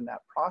companies in that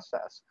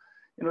process?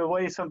 In a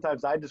way,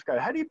 sometimes I describe,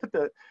 how do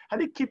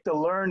you keep the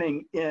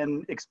learning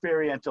in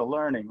experiential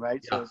learning,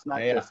 right? Yeah. So it's not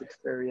just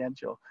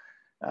experiential.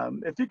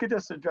 If you could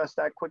just address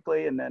that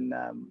quickly, and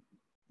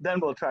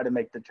then we'll try to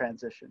make the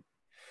transition.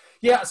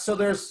 Yeah, so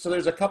there's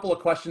a couple of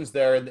questions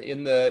there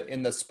in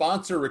the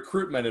sponsor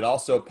recruitment. It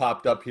also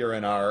popped up here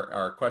in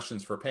our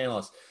questions for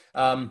panelists.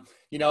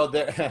 You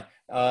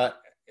know,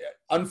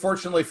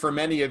 unfortunately for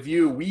many of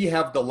you, we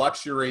have the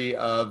luxury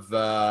of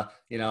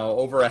you know,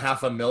 over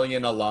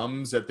 500,000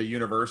 alums at the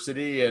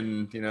university,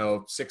 and you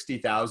know,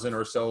 60,000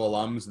 or so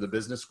alums of the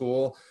business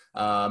school.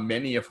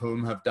 Many of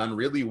whom have done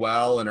really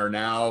well and are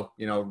now,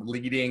 you know,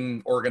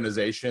 leading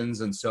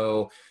organizations. And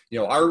so, you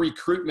know, our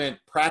recruitment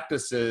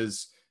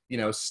practices, you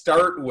know,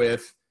 start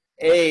with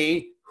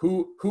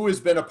who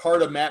has been a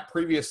part of MAP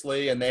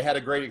previously and they had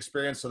a great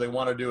experience, so they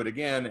want to do it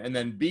again. And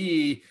then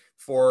B,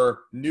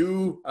 for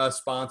new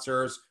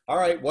sponsors, all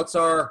right,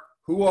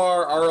 who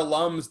are our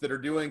alums that are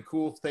doing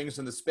cool things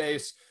in the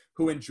space,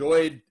 who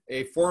enjoyed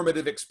a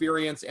formative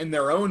experience in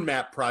their own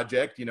MAP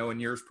project, you know, in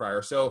years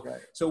prior. So, right.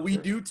 So we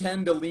do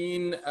tend to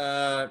lean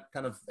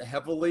kind of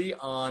heavily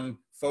on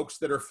folks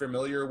that are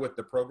familiar with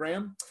the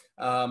program,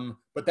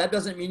 but that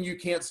doesn't mean you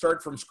can't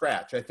start from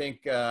scratch. I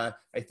think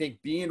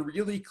being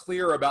really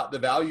clear about the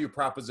value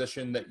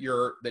proposition that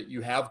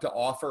you have to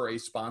offer a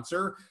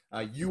sponsor,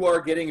 you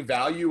are getting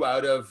value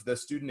out of the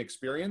student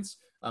experience.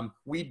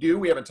 We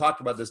haven't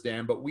talked about this,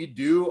 Dan, but we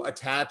do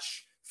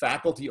attach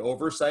faculty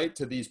oversight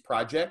to these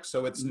projects.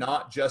 So it's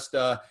not just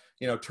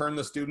you know, turn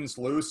the students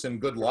loose and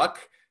good luck.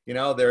 You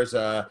know, there's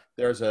a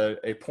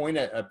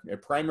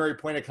primary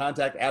point of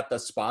contact at the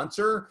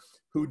sponsor,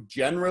 who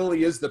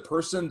generally is the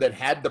person that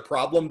had the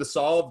problem to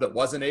solve that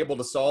wasn't able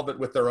to solve it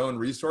with their own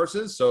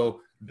resources.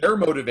 So they're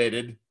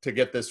motivated to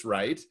get this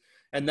right.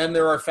 And then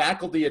there are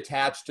faculty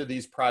attached to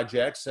these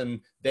projects,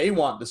 and they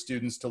want the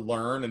students to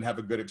learn and have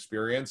a good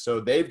experience. So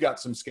they've got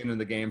some skin in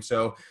the game.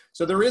 So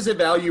there is a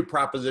value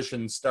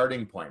proposition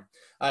starting point.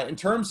 In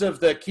terms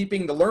of the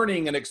keeping the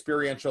learning and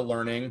experiential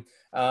learning,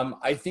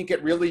 I think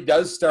it really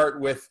does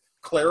start with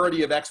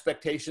clarity of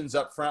expectations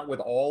up front with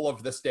all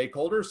of the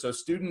stakeholders, so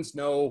students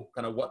know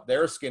kind of what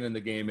their skin in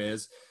the game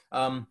is.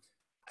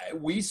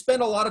 We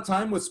spend a lot of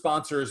time with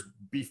sponsors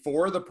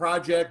before the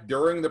project,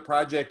 during the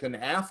project, and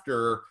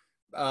after,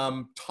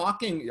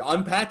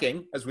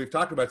 unpacking, as we've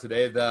talked about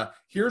today,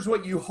 here's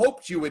what you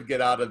hoped you would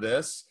get out of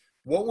this.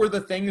 What were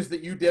the things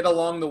that you did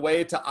along the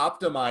way to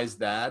optimize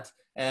that?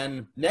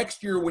 And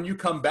next year, when you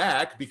come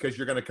back, because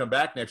you're going to come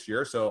back next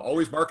year, so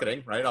always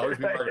marketing, right? Always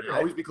be marketing,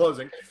 always be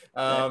closing,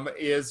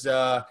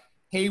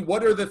 hey,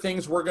 what are the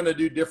things we're going to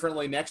do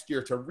differently next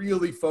year to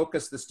really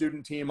focus the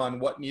student team on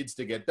what needs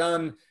to get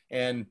done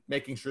and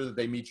making sure that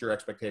they meet your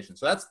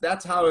expectations? So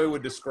that's how I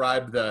would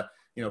describe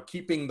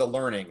keeping the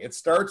learning. It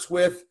starts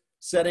with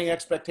setting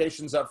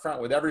expectations up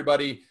front with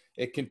everybody.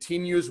 It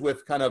continues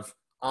with kind of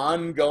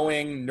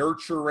ongoing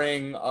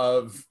nurturing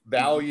of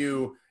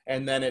value.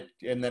 And then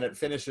it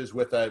finishes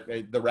with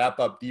the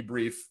wrap-up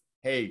debrief.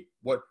 Hey,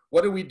 what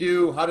did we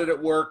do? How did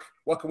it work?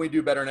 What can we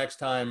do better next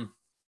time?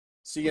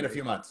 See you in a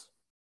few months.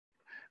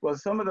 Well,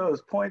 some of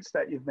those points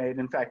that you've made,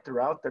 in fact,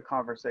 throughout the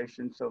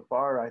conversation so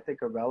far, I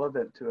think are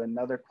relevant to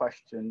another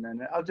question.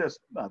 And I'll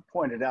just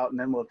point it out, and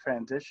then we'll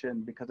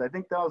transition, because I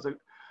think that was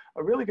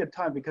a really good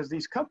time, because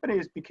these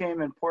companies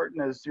became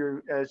important as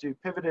you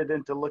pivoted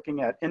into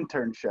looking at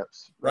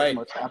internships, right? And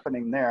what's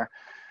happening there.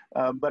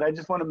 But I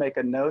just want to make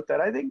a note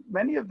that I think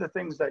many of the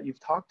things that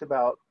you've talked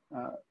about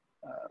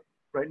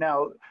right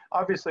now,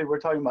 obviously we're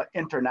talking about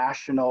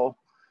international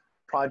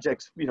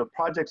projects,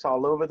 projects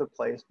all over the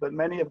place, but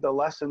many of the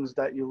lessons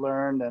that you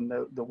learned and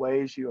the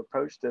ways you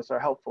approach this are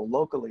helpful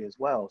locally as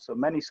well. So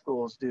many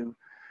schools do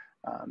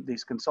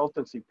these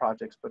consultancy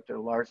projects, but they're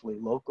largely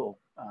local.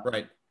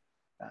 Right.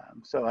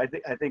 So I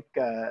think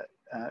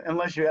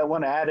unless you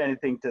want to add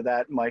anything to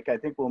that, Mike, I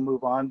think we'll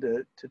move on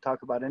to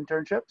talk about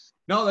internships.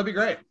 No, that'd be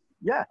great.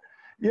 Yeah.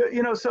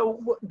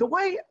 So the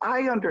way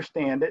I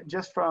understand it,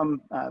 just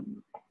from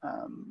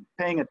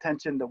paying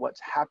attention to what's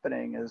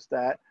happening, is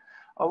that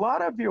a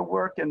lot of your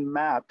work in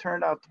MAP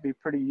turned out to be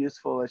pretty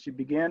useful as you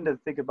began to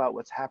think about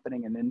what's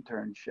happening in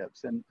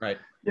internships. And, right.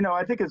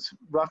 I think it's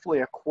roughly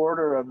a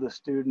quarter of the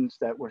students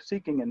that were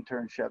seeking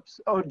internships,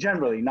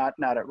 generally, not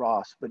at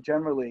Ross, but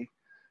generally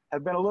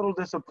have been a little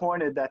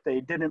disappointed that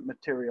they didn't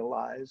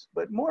materialize.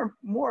 But more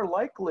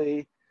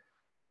likely,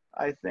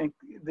 I think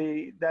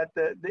that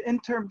the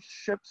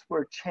internships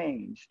were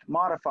changed,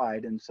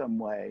 modified in some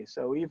way.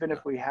 So even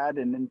if we had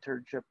an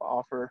internship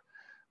offer,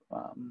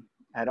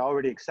 had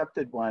already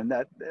accepted one,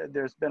 that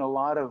there's been a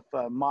lot of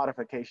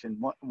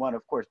modification. One,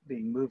 of course,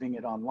 being moving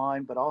it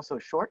online, but also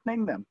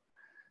shortening them.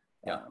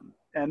 Yeah.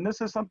 And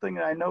this is something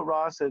that I know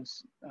Ross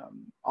has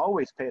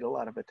always paid a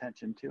lot of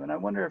attention to. And I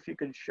wonder if you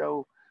could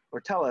show or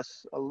tell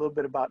us a little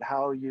bit about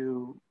how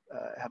you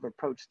have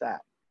approached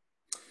that.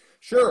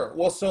 Sure.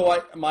 Well,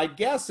 so my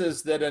guess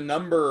is that a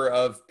number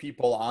of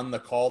people on the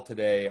call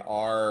today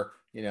are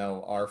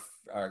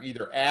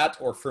either at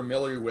or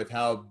familiar with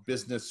how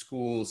business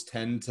schools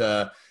tend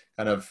to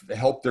kind of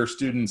help their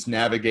students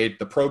navigate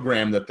the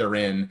program that they're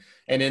in.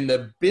 And in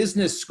the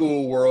business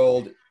school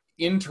world,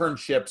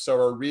 internships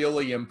are a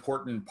really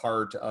important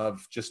part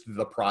of just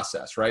the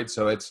process, right?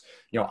 So it's,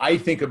 I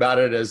think about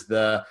it as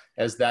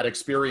that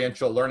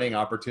experiential learning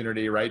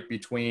opportunity, right,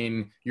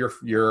 between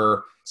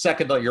your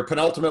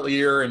penultimate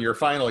year and your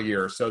final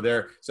year. So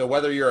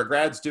whether you're a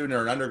grad student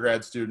or an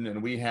undergrad student,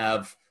 and we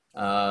have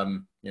a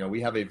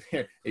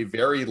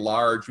very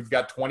large, we've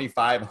got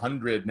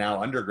 2,500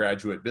 now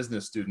undergraduate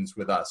business students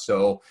with us.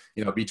 So,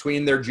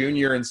 between their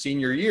junior and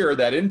senior year,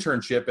 that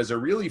internship is a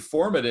really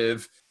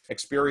formative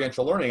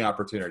experiential learning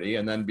opportunity.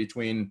 And then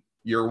between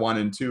year 1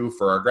 and 2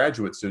 for our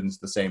graduate students,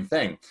 the same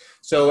thing.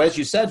 So as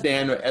you said,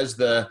 Dan, as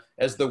the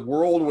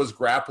world was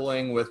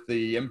grappling with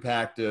the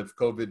impact of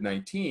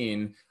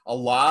COVID-19, a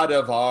lot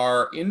of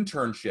our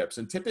internships,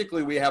 and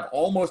typically we have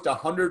almost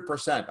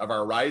 100% of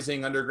our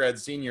rising undergrad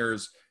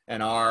seniors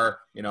and our,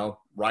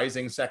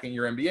 rising second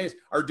year MBAs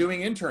are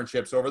doing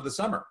internships over the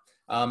summer.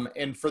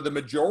 And for the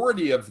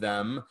majority of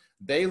them,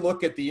 they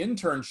look at the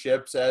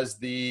internships as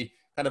the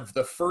kind of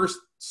the first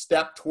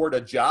step toward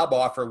a job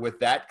offer with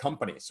that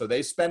company. So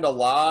they spend a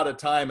lot of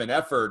time and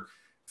effort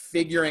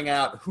figuring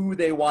out who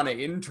they want to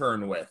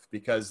intern with,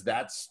 because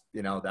that's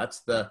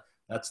the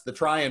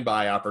try and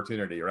buy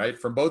opportunity, right?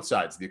 From both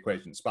sides of the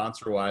equation,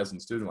 sponsor-wise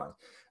and student-wise.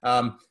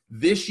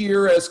 This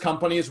year, as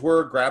companies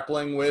were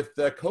grappling with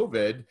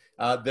COVID,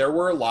 there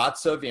were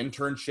lots of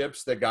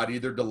internships that got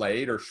either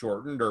delayed or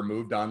shortened or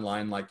moved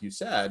online, like you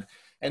said.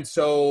 And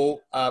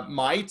so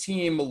my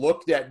team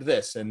looked at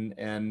this, and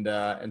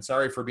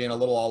sorry for being a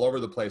little all over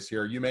the place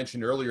here. You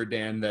mentioned earlier,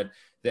 Dan,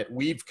 that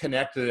we've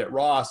connected at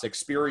Ross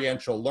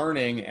experiential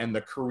learning and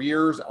the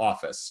careers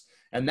office.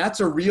 And that's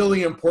a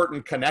really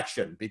important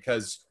connection,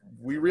 because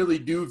we really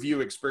do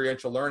view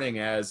experiential learning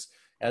as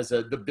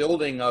the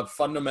building of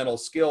fundamental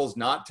skills,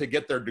 not to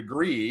get their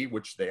degree,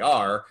 which they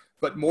are,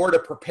 but more to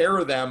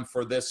prepare them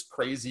for this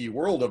crazy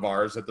world of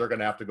ours that they're going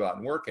to have to go out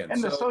and work in.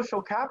 And the social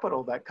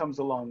capital that comes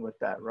along with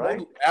that,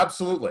 right?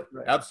 Absolutely.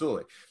 Right.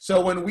 Absolutely. So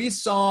when we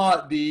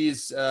saw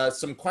these,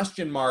 some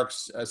question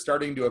marks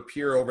starting to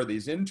appear over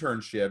these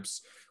internships,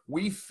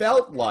 we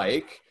felt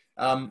like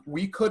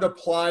we could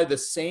apply the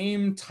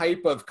same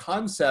type of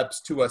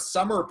concepts to a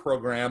summer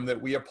program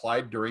that we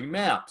applied during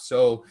MAP.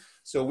 So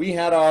we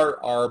had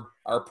our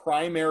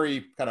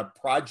primary kind of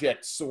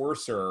project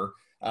sourcer,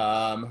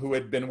 who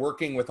had been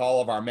working with all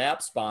of our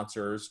MAP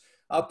sponsors,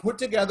 put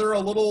together a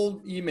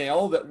little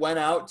email that went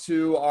out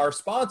to our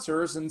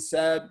sponsors and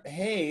said,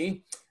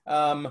 hey,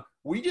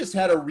 we just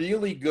had a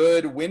really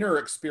good winter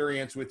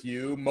experience with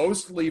you,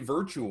 mostly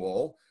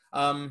virtual.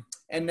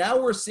 And now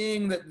we're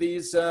seeing that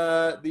these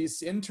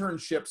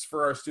internships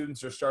for our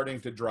students are starting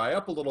to dry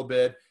up a little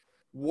bit.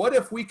 What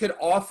if we could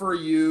offer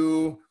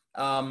you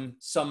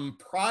some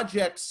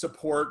project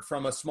support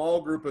from a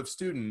small group of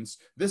students,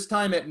 this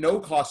time at no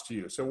cost to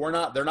you? So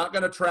they're not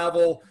going to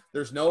travel.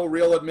 There's no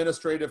real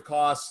administrative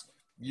costs.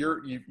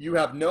 You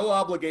have no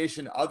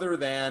obligation other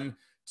than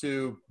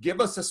to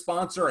give us a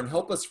sponsor and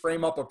help us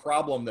frame up a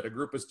problem that a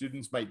group of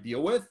students might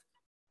deal with.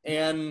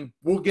 And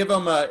we'll give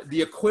them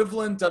the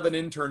equivalent of an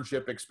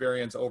internship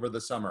experience over the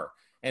summer.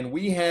 And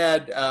we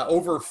had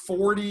over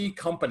 40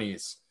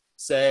 companies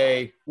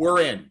say,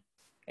 we're in.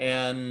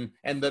 And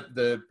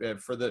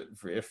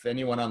if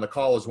anyone on the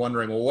call is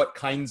wondering, well, what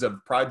kinds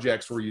of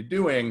projects were you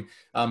doing?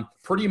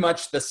 Pretty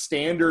much the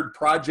standard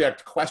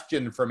project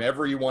question from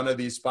every one of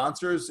these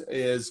sponsors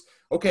is,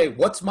 okay,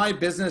 what's my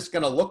business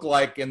going to look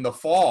like in the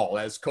fall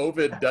as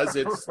COVID does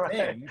its right.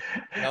 thing?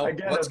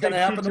 Again, what's going to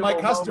happen to my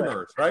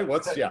customers, right?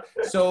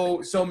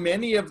 So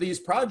many of these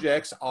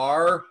projects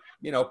are,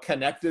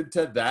 connected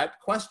to that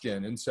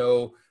question. And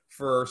so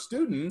for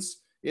students,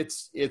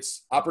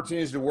 it's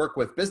opportunities to work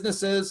with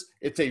businesses.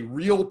 It's a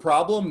real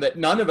problem that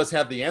none of us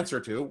have the answer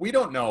to. We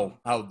don't know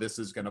how this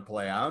is going to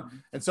play out.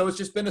 And so it's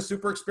just been a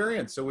super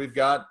experience. So we've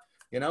got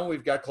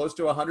close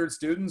to 100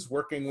 students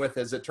working with,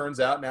 as it turns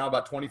out now,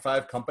 about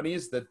 25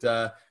 companies that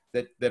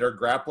are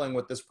grappling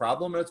with this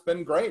problem. And it's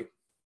been great.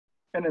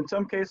 And in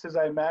some cases,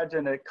 I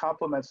imagine it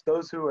complements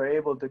those who are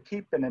able to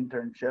keep an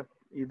internship,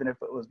 even if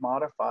it was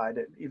modified.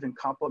 It even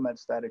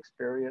complements that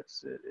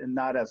experience and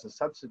not as a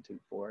substitute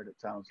for it,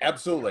 it sounds like.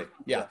 Absolutely.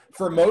 Yeah.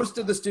 For most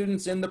of the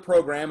students in the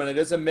program, and it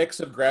is a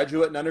mix of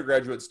graduate and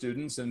undergraduate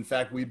students. In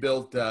fact, we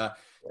built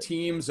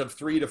teams of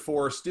 3 to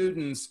 4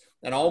 students,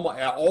 and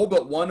all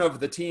but one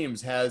of the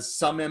teams has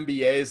some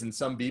MBAs and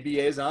some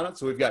BBAs on it.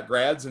 So we've got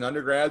grads and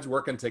undergrads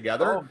working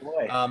together. Oh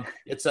boy.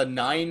 It's a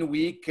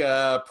 9-week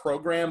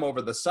program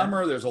over the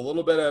summer. There's a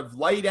little bit of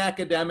light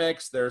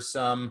academics. There's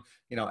some,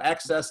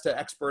 access to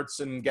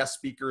experts and guest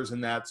speakers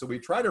and that. So we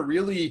try to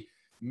really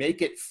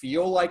make it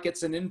feel like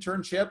it's an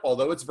internship,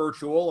 although it's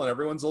virtual and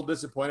everyone's a little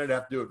disappointed to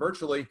have to do it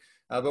virtually.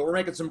 But we're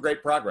making some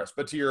great progress.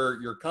 But to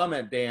your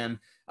comment, Dan,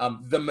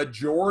 the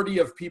majority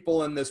of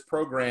people in this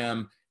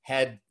program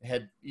had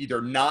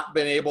either not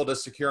been able to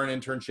secure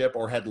an internship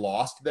or had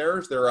lost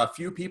theirs. There are a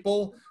few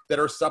people that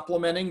are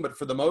supplementing, but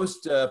for the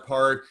most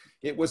part,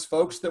 it was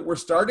folks that were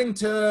starting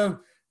to,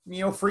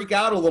 freak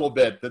out a little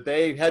bit, that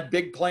they had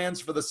big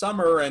plans for the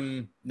summer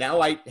and now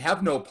I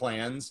have no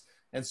plans.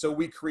 And so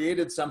we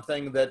created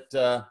something that,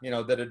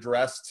 that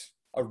addressed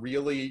a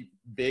really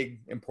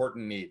big,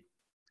 important need.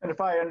 And if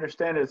I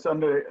understand it, it's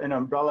under an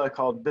umbrella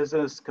called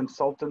Business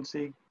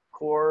Consultancy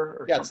Corps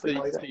or something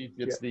like that?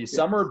 It's the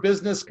Summer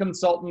Business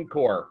Consultant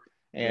Corps.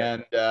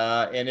 And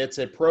it's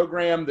a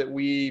program that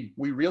we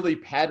really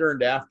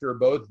patterned after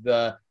both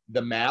the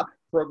MAP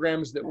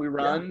programs that we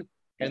run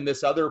and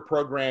this other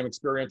program,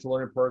 experiential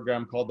learning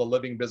program called the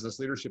Living Business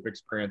Leadership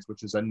Experience,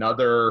 which is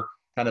another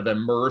kind of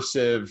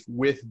immersive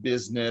with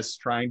business,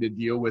 trying to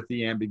deal with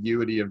the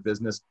ambiguity of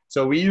business.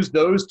 So we use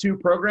those 2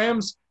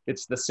 programs.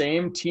 It's the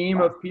same team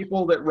of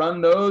people that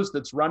run those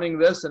that's running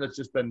this, and it's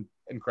just been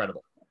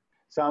incredible.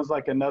 Sounds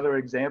like another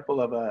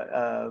example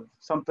of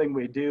something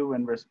we do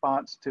in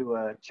response to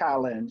a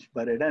challenge,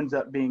 but it ends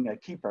up being a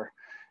keeper.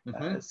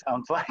 It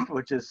sounds like,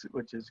 which is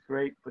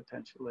great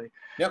potentially.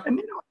 Yep. And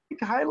I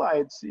think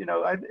highlights.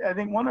 I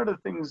think one of the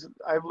things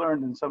I've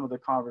learned in some of the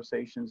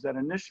conversations that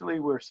initially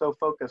we're so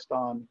focused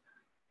on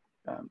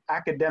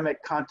academic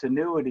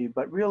continuity,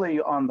 but really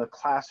on the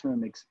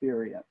classroom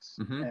experience.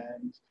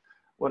 And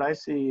what I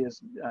see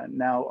is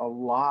now a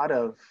lot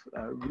of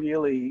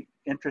really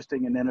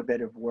interesting and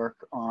innovative work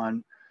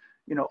on,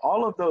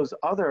 all of those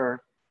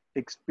other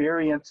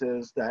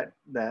experiences that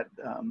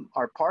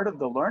are part of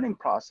the learning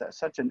process,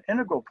 such an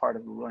integral part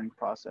of the learning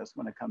process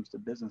when it comes to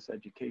business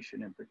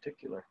education in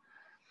particular.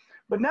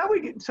 But now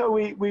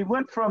we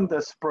went from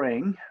the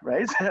spring,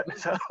 right?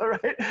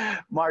 Right,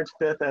 March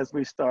 5th as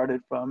we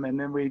started from, and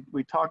then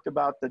we talked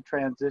about the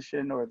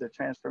transition or the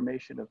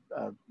transformation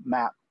of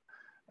MAP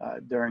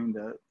during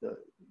the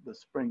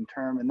spring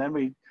term, and then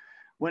we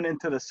went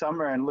into the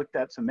summer and looked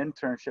at some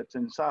internships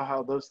and saw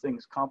how those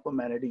things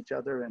complemented each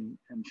other and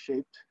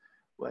shaped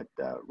what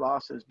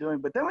Ross is doing.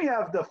 But then we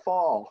have the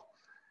fall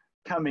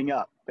coming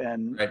up,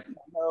 and right.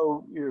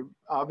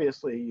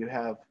 You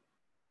have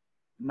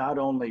not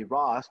only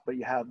Ross, but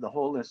you have the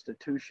whole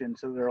institution.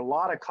 So there are a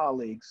lot of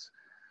colleagues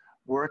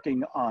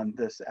working on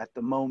this at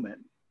the moment.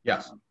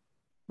 Yes.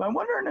 But I'm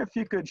wondering if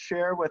you could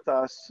share with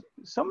us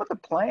some of the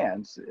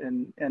plans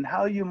and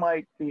how you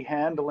might be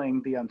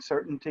handling the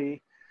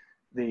uncertainty,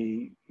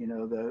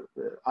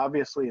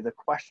 obviously the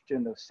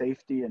question of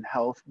safety and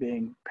health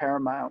being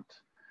paramount,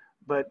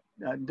 but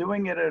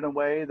doing it in a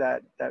way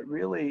that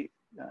really,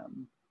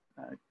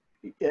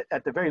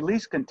 at the very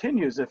least,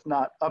 continues, if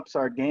not ups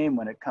our game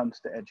when it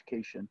comes to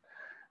education.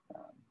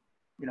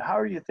 How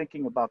are you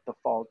thinking about the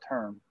fall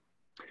term?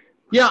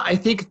 Yeah, I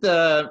think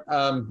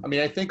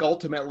I think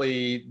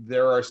ultimately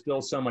there are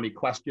still so many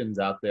questions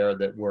out there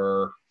that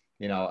were,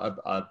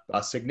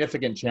 a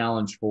significant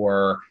challenge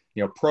for,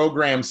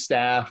 program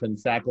staff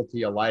and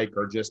faculty alike,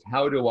 or just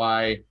how do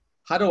I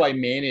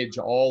manage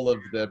all of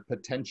the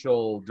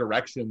potential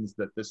directions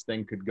that this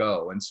thing could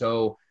go? And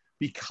so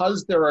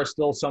because there are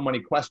still so many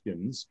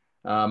questions,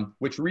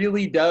 which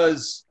really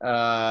does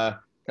kind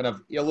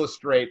of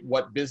illustrate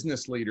what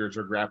business leaders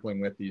are grappling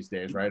with these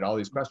days, right? All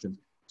these questions.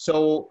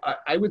 So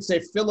I would say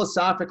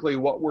philosophically,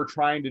 what we're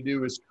trying to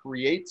do is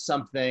create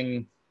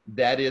something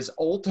that is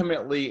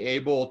ultimately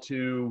able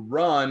to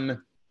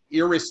run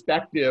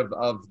irrespective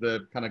of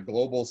the kind of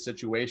global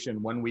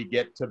situation when we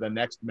get to the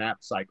next MAP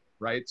cycle,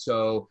 right?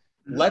 So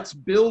let's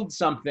build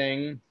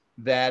something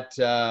that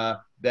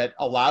that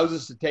allows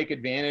us to take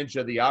advantage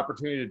of the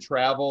opportunity to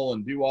travel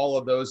and do all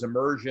of those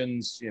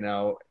immersions,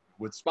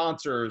 with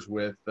sponsors,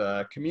 with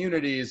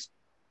communities.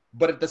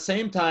 But at the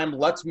same time,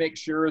 let's make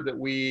sure that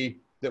we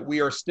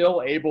are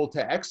still able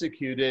to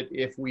execute it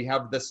if we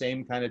have the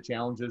same kind of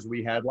challenges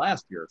we had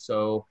last year.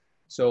 So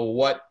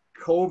what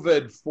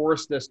COVID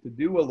forced us to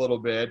do a little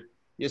bit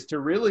is to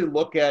really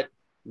look at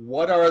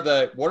what are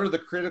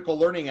the critical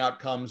learning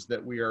outcomes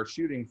that we are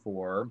shooting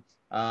for.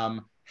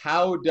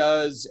 How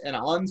does an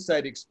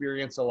on-site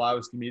experience allow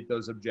us to meet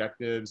those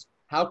objectives?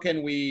 How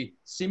can we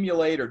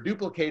simulate or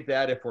duplicate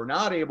that if we're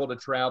not able to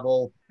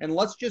travel? And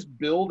let's just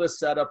build a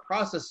set of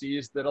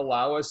processes that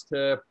allow us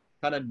to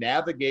kind of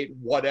navigate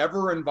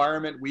whatever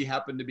environment we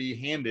happen to be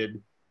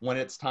handed when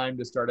it's time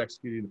to start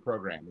executing the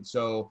program. And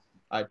so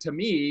to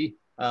me,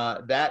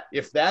 that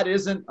if that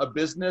isn't a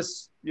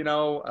business,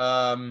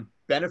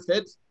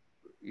 benefit,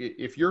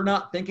 if you're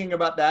not thinking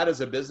about that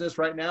as a business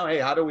right now, hey,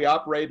 how do we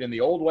operate in the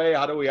old way?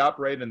 How do we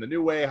operate in the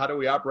new way? How do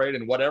we operate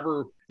in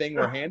whatever thing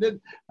we're handed?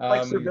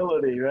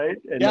 Flexibility, right?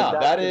 And yeah,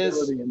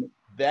 adaptability.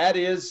 that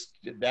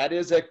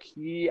is a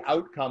key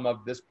outcome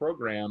of this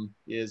program,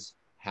 is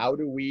how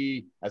do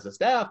we, as a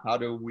staff, how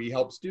do we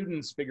help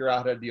students figure out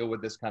how to deal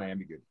with this kind of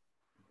ambiguity?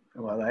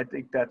 Well, I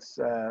think that's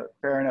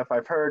fair enough.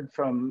 I've heard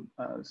from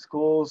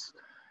schools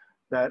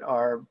that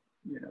are,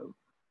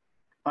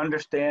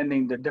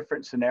 understanding the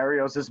different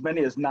scenarios, as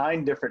many as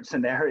 9 different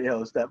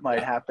scenarios that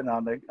might happen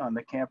on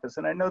the campus.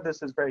 And I know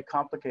this is very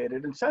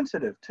complicated and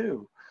sensitive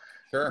too.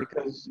 Sure.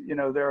 Because,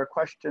 there are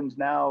questions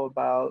now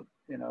about,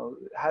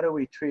 how do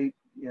we treat,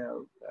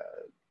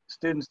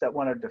 students that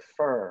want to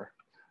defer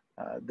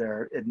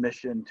their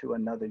admission to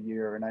another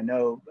year. And I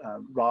know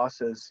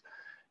Ross is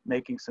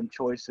making some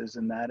choices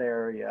in that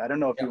area. I don't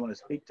know if you want to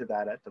speak to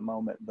that at the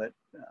moment, but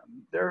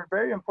there are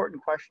very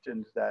important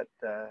questions that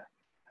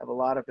have a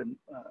lot of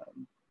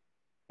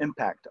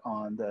impact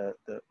on the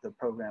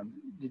program.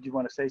 Did you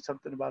want to say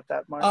something about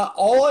that, Mark?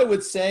 All I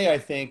would say, I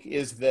think,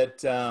 is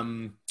that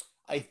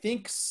I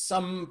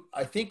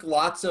think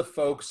lots of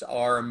folks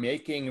are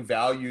making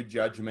value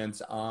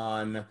judgments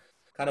on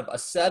kind of a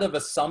set of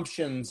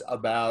assumptions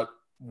about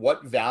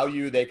what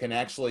value they can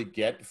actually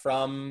get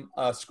from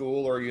a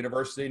school or a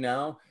university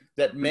now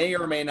that may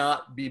or may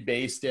not be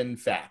based in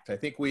fact. I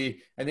think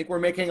we're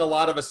making a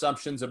lot of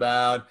assumptions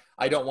about,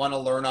 I don't want to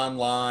learn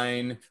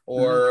online,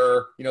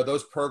 or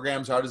those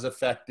programs aren't as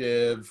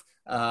effective.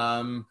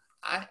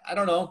 I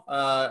don't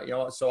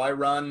know. So I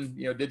run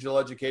digital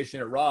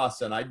education at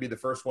Ross, and I'd be the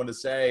first one to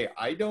say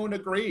I don't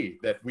agree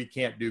that we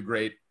can't do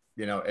great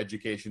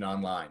education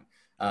online.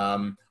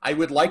 I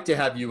would like to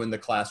have you in the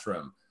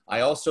classroom. I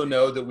also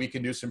know that we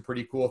can do some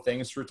pretty cool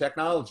things through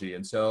technology.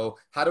 And so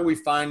how do we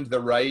find the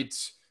right,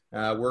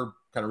 we're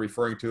kind of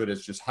referring to it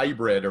as just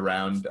hybrid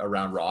around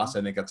Ross.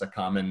 I think that's a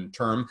common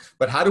term,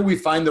 but how do we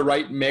find the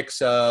right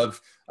mix of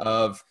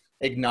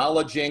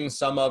acknowledging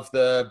some of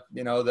the,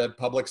 the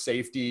public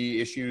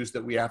safety issues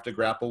that we have to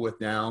grapple with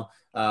now,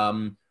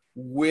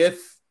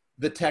 with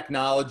the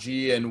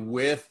technology and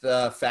with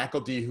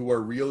faculty who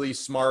are really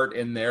smart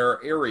in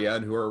their area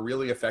and who are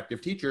really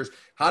effective teachers.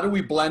 How do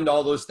we blend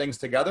all those things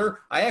together?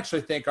 I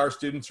actually think our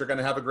students are going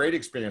to have a great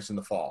experience in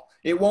the fall.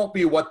 It won't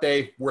be what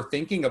they were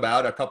thinking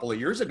about a couple of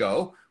years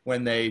ago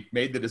when they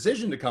made the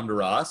decision to come to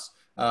Ross,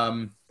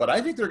 but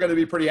I think they're going to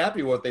be pretty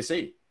happy with what they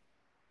see.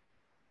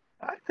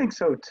 I think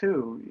so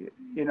too.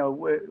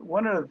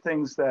 One of the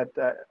things that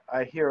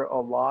I hear a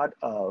lot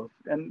of,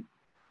 and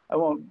I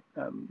won't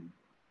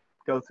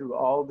go through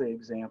all the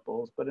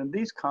examples, but in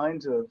these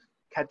kinds of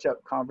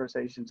catch-up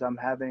conversations I'm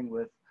having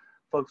with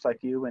folks like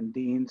you and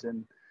deans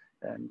and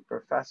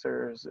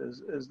professors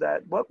is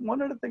that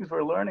one of the things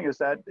we're learning is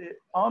that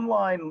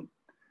online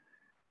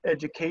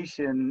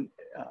education,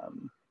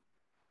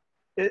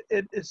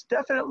 it's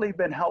definitely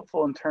been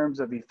helpful in terms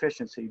of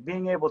efficiency,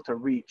 being able to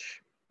reach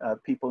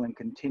people and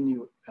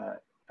continue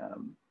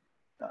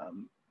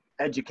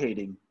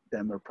educating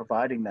them or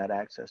providing that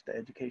access to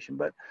education.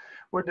 But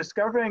we're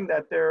discovering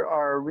that there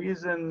are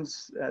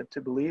reasons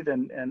to believe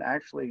and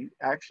actually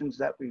actions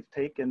that we've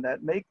taken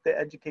that make the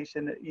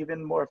education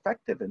even more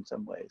effective in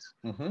some ways.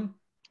 Mm-hmm.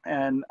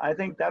 And I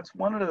think that's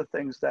one of the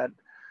things that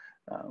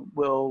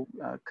will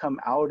come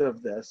out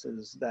of this,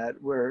 is that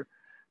we're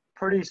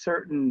pretty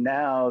certain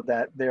now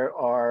that there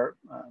are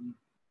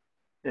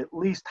at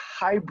least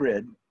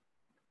hybrid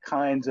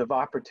kinds of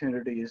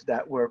opportunities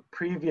that were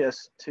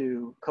previous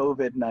to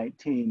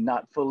COVID-19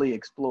 not fully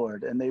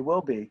explored, and they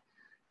will be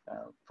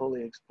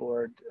fully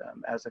explored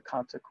as a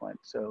consequence.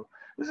 So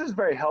this is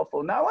very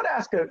helpful. Now I want to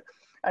ask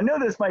I know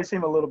this might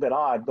seem a little bit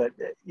odd, but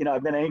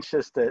I've been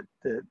anxious to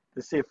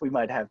see if we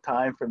might have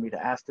time for me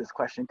to ask this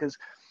question, because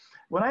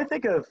when I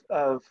think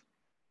of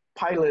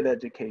pilot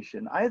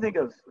education, I think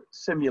of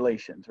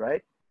simulations,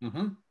 right?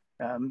 Mm-hmm.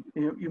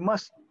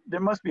 There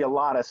must be a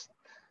lot of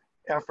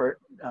effort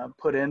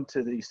put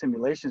into the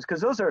simulations,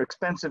 because those are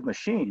expensive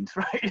machines,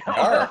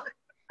 right?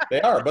 They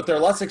are, but they're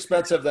less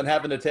expensive than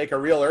having to take a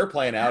real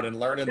airplane out and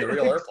learn in the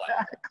real airplane.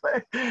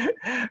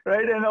 Exactly.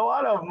 Right, and a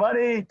lot of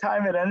money,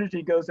 time, and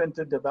energy goes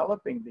into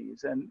developing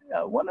these. And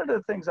one of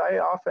the things I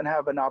often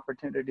have an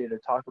opportunity to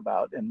talk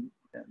about in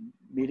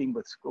meeting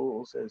with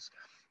schools is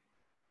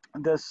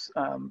this,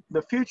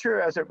 the future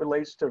as it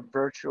relates to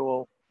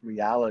virtual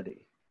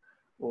reality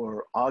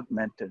or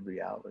augmented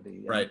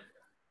reality. Right.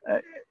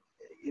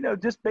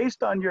 Just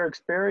based on your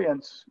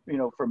experience,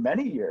 for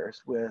many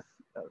years with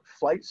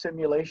flight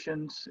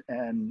simulations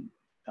and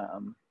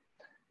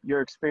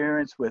your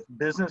experience with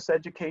business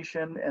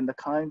education and the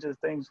kinds of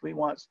things we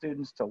want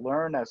students to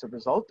learn as a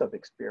result of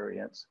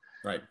experience.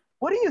 Right.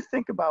 What do you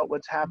think about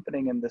what's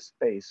happening in this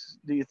space?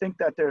 Do you think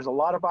that there's a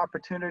lot of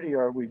opportunity,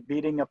 or are we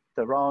beating up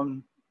the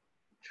wrong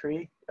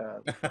tree?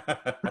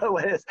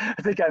 I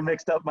think I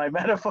mixed up my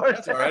metaphors.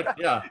 That's all right.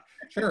 Yeah,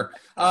 sure.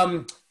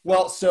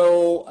 Well,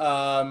 so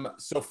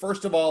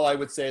first of all, I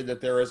would say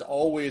that there is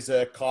always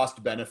a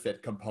cost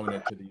benefit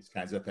component to these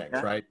kinds of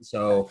things, right?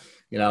 So,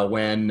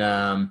 when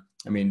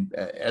I mean,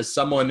 as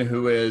someone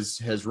who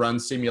has run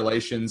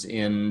simulations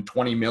in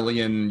 $20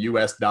 million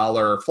US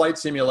flight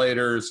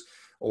simulators,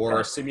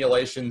 or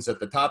simulations at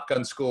the Top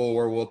Gun school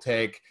where we'll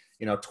take,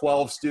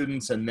 12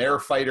 students and their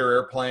fighter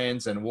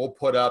airplanes, and we'll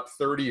put up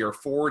 30 or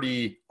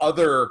 40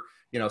 other,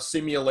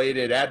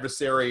 simulated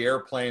adversary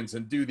airplanes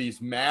and do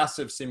these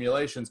massive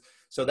simulations.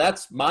 So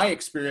that's my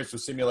experience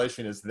with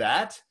simulation, is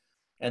that.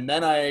 And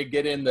then I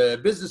get in the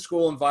business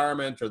school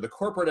environment or the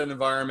corporate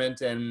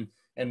environment, and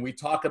we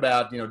talk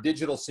about,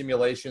 digital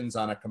simulations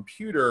on a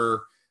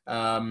computer.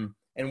 And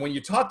when you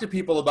talk to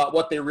people about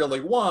what they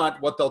really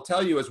want, what they'll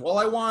tell you is, well,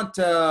 I want,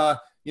 I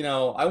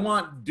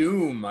want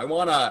Doom. I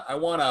want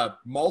a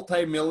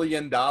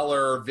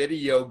multi-million-dollar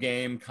video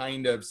game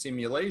kind of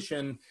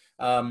simulation.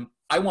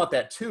 I want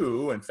that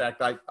too. In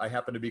fact, I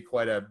happen to be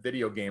quite a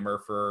video gamer,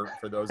 for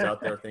those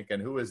out there thinking,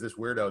 who is this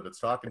weirdo that's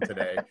talking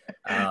today?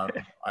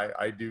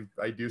 I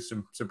do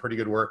some pretty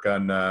good work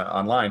on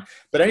online.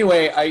 But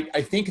anyway,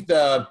 I think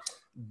the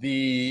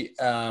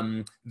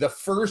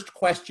first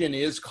question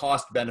is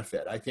cost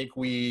benefit. I think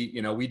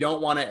we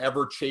don't want to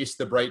ever chase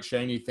the bright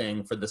shiny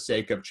thing for the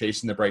sake of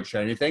chasing the bright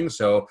shiny thing.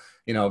 So,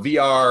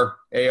 VR,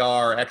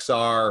 AR,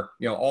 XR,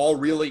 all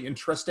really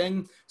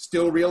interesting,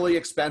 still really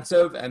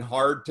expensive and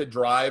hard to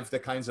drive the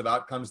kinds of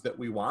outcomes that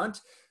we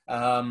want.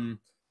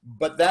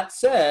 But that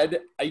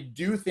said, I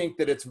do think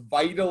that it's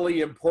vitally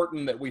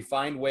important that we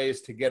find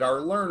ways to get our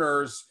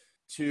learners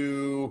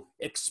to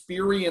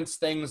experience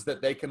things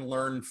that they can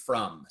learn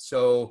from.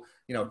 So,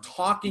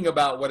 talking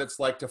about what it's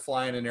like to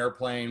fly in an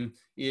airplane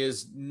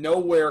is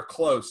nowhere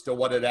close to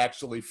what it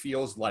actually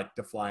feels like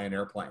to fly an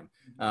airplane.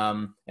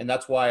 And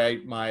that's why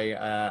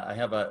I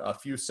have a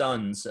few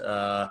sons,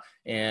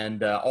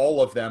 and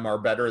all of them are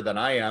better than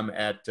I am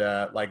at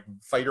like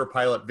fighter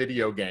pilot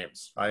video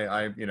games.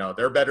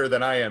 They're better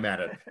than I am at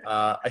it.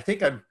 I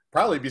think I'd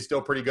probably be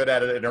still pretty good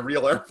at it in a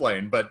real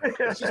airplane, but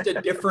it's just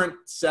a different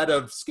set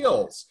of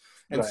skills.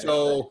 And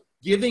so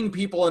giving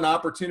people an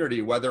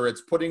opportunity, whether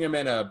it's putting them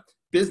in a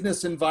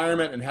business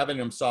environment and having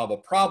them solve a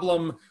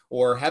problem,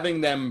 or having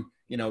them,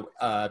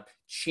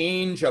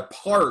 change a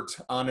part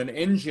on an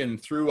engine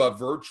through a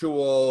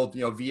virtual,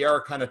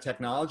 VR kind of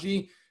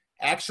technology,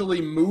 actually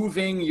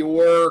moving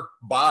your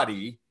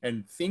body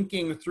and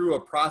thinking through a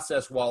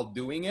process while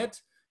doing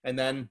it, and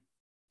then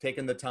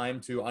taking the time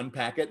to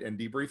unpack it and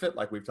debrief it,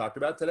 like we've talked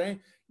about today,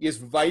 is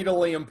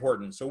vitally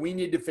important. So we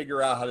need to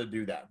figure out how to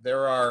do that.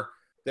 There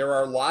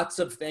are lots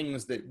of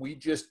things that we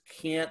just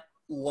can't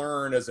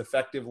learn as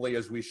effectively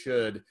as we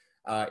should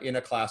in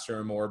a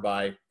classroom or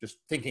by just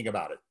thinking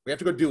about it. We have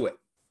to go do it.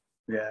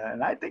 Yeah,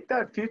 and I think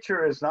that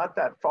future is not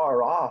that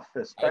far off,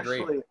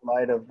 especially in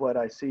light of what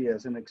I see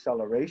as an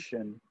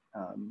acceleration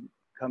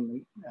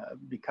coming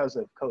because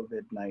of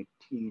COVID-19.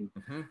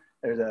 Mm-hmm.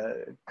 There's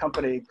a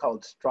company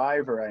called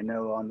Striver, I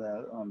know, on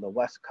the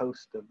west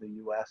coast of the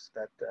U.S.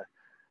 that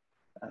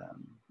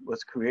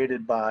was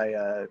created by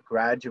a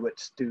graduate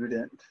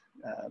student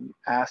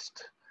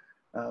asked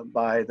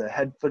by the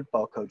head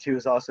football coach. He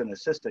was also an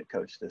assistant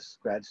coach, this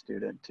grad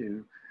student,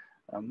 to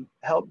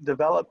help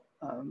develop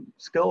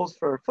skills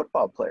for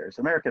football players,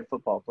 American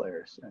football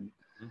players. And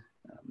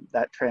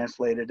that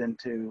translated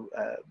into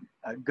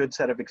a good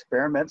set of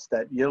experiments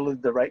that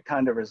yielded the right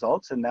kind of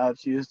results. And now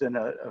it's used in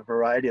a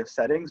variety of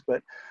settings.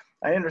 But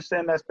I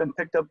understand that's been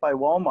picked up by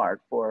Walmart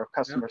for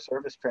customer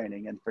service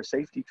training and for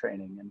safety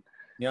training. And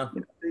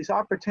these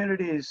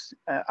opportunities,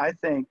 I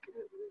think,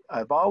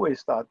 I've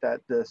always thought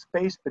that the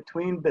space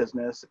between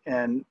business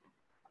and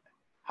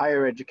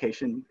higher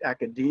education,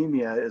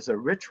 academia, is a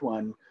rich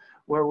one,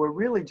 where we're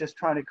really just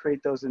trying to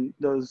create those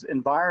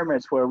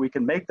environments where we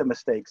can make the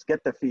mistakes,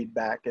 get the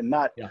feedback, and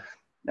not,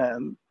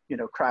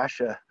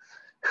 crash a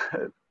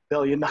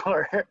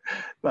billion-dollar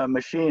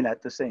machine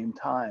at the same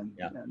time.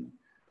 Yeah. And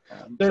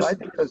so I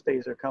think those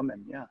days are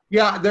coming. Yeah.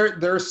 Yeah.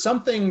 There's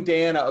something,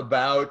 Dan,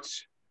 about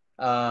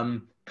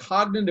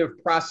cognitive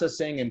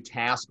processing and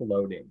task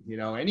loading.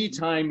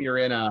 Anytime you're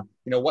in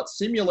what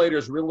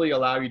simulators really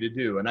allow you to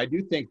do, and I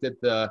do think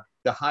that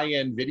the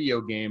high-end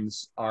video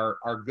games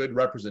are good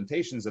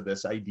representations of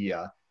this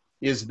idea,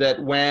 is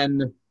that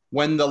when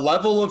the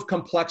level of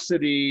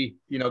complexity,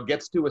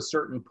 gets to a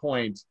certain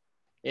point,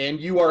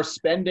 and you are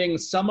spending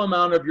some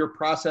amount of your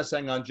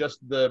processing on just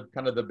the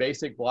kind of the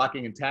basic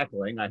blocking and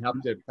tackling, I have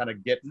to kind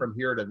of get from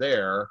here to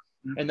there.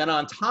 And then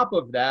on top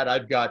of that,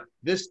 I've got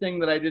this thing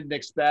that I didn't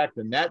expect,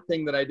 and that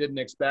thing that I didn't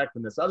expect,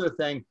 and this other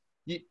thing.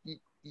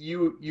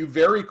 You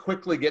very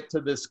quickly get to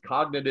this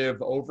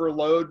cognitive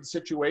overload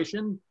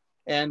situation.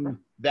 And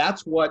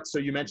that's what, so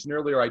you mentioned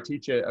earlier, I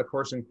teach a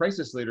course in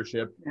crisis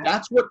leadership. Yeah.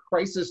 That's what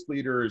crisis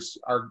leaders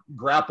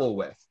grapple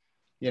with.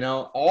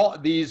 All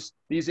these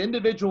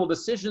individual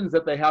decisions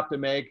that they have to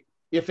make.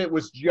 If it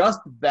was just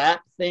that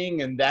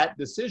thing and that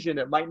decision,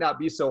 it might not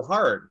be so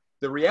hard.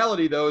 The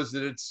reality, though, is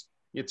that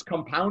it's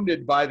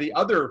compounded by the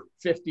other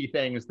 50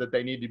 things that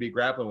they need to be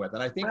grappling with.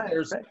 And I think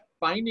there's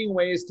finding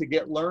ways to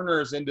get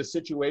learners into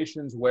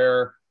situations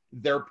where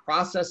they're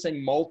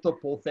processing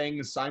multiple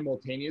things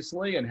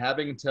simultaneously and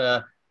having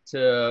to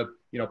to,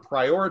 you know,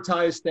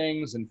 prioritize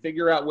things and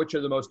figure out which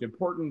are the most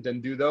important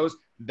and do those.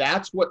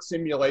 That's what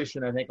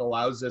simulation, I think,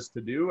 allows us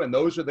to do. And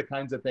those are the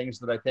kinds of things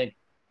that I think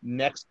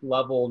next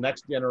level,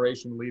 next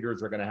generation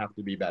leaders are going to have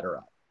to be better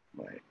at.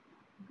 Right.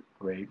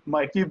 Great.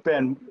 Mike, you've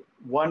been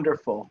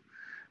wonderful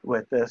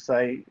with this.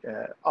 I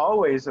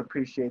always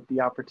appreciate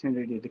the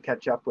opportunity to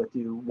catch up with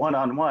you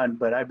one-on-one,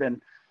 but I've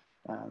been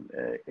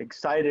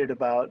excited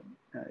about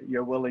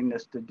your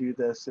willingness to do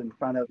this in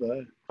front of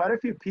quite a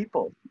few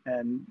people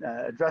and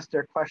address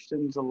their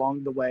questions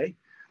along the way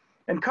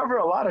and cover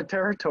a lot of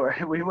territory.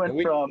 We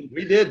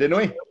did, didn't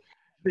we?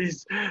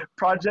 These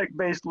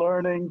project-based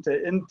learning to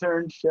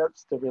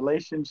internships to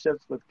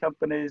relationships with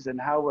companies and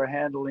how we're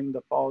handling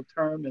the fall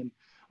term, and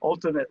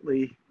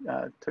ultimately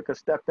took a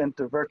step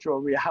into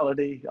virtual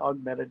reality,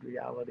 augmented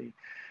reality.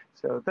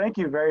 So thank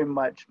you very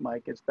much,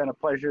 Mike. It's been a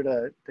pleasure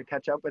to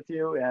catch up with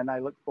you, and I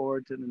look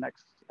forward to the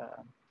next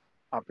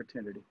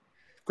opportunity.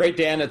 Great,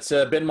 Dan. It's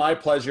been my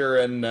pleasure.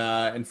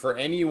 And for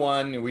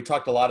anyone, we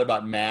talked a lot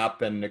about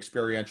MAP and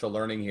experiential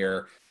learning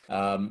here.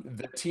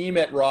 The team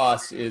at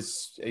Ross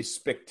is a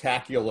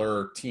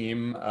spectacular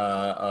team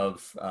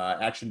of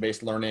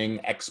action-based learning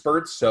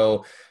experts.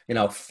 So, you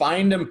know,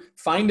 find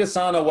us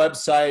on a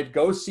website,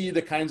 go see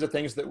the kinds of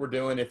things that we're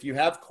doing. If you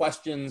have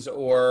questions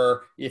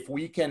or if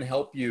we can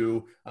help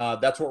you,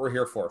 that's what we're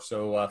here for.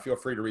 So feel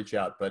free to reach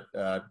out. But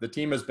the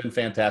team has been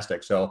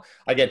fantastic. So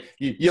again,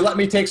 you let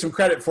me take some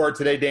credit for it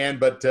today, Dan,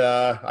 but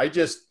I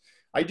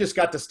just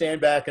got to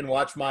stand back and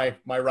watch my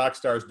rock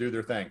stars do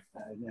their thing.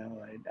 I know.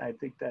 I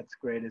think that's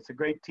great. It's a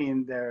great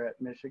team there at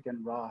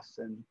Michigan Ross,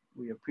 and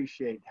we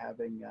appreciate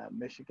having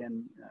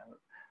Michigan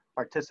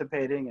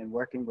participating and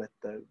working with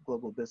the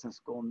Global Business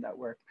School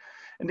Network.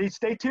 Indeed,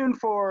 stay tuned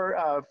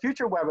for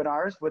future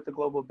webinars with the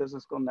Global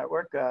Business School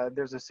Network.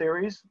 There's a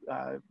series.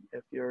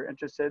 If you're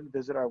interested,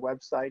 visit our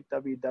website,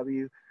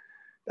 www.gbsn.org,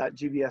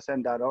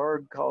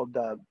 called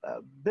the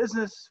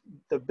business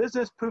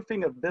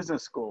proofing of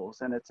business schools,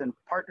 and it's in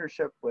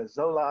partnership with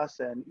ZOLAS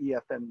and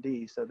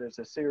EFMD. So there's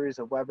a series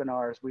of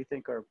webinars we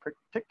think are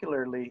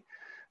particularly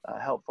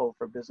helpful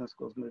for business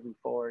schools moving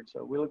forward.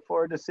 So we look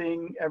forward to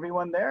seeing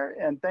everyone there,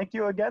 and thank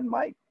you again,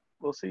 Mike.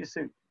 We'll see you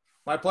soon.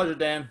 My pleasure,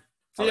 Dan.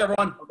 See you,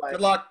 everyone. Bye-bye.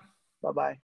 Good luck. Bye-bye.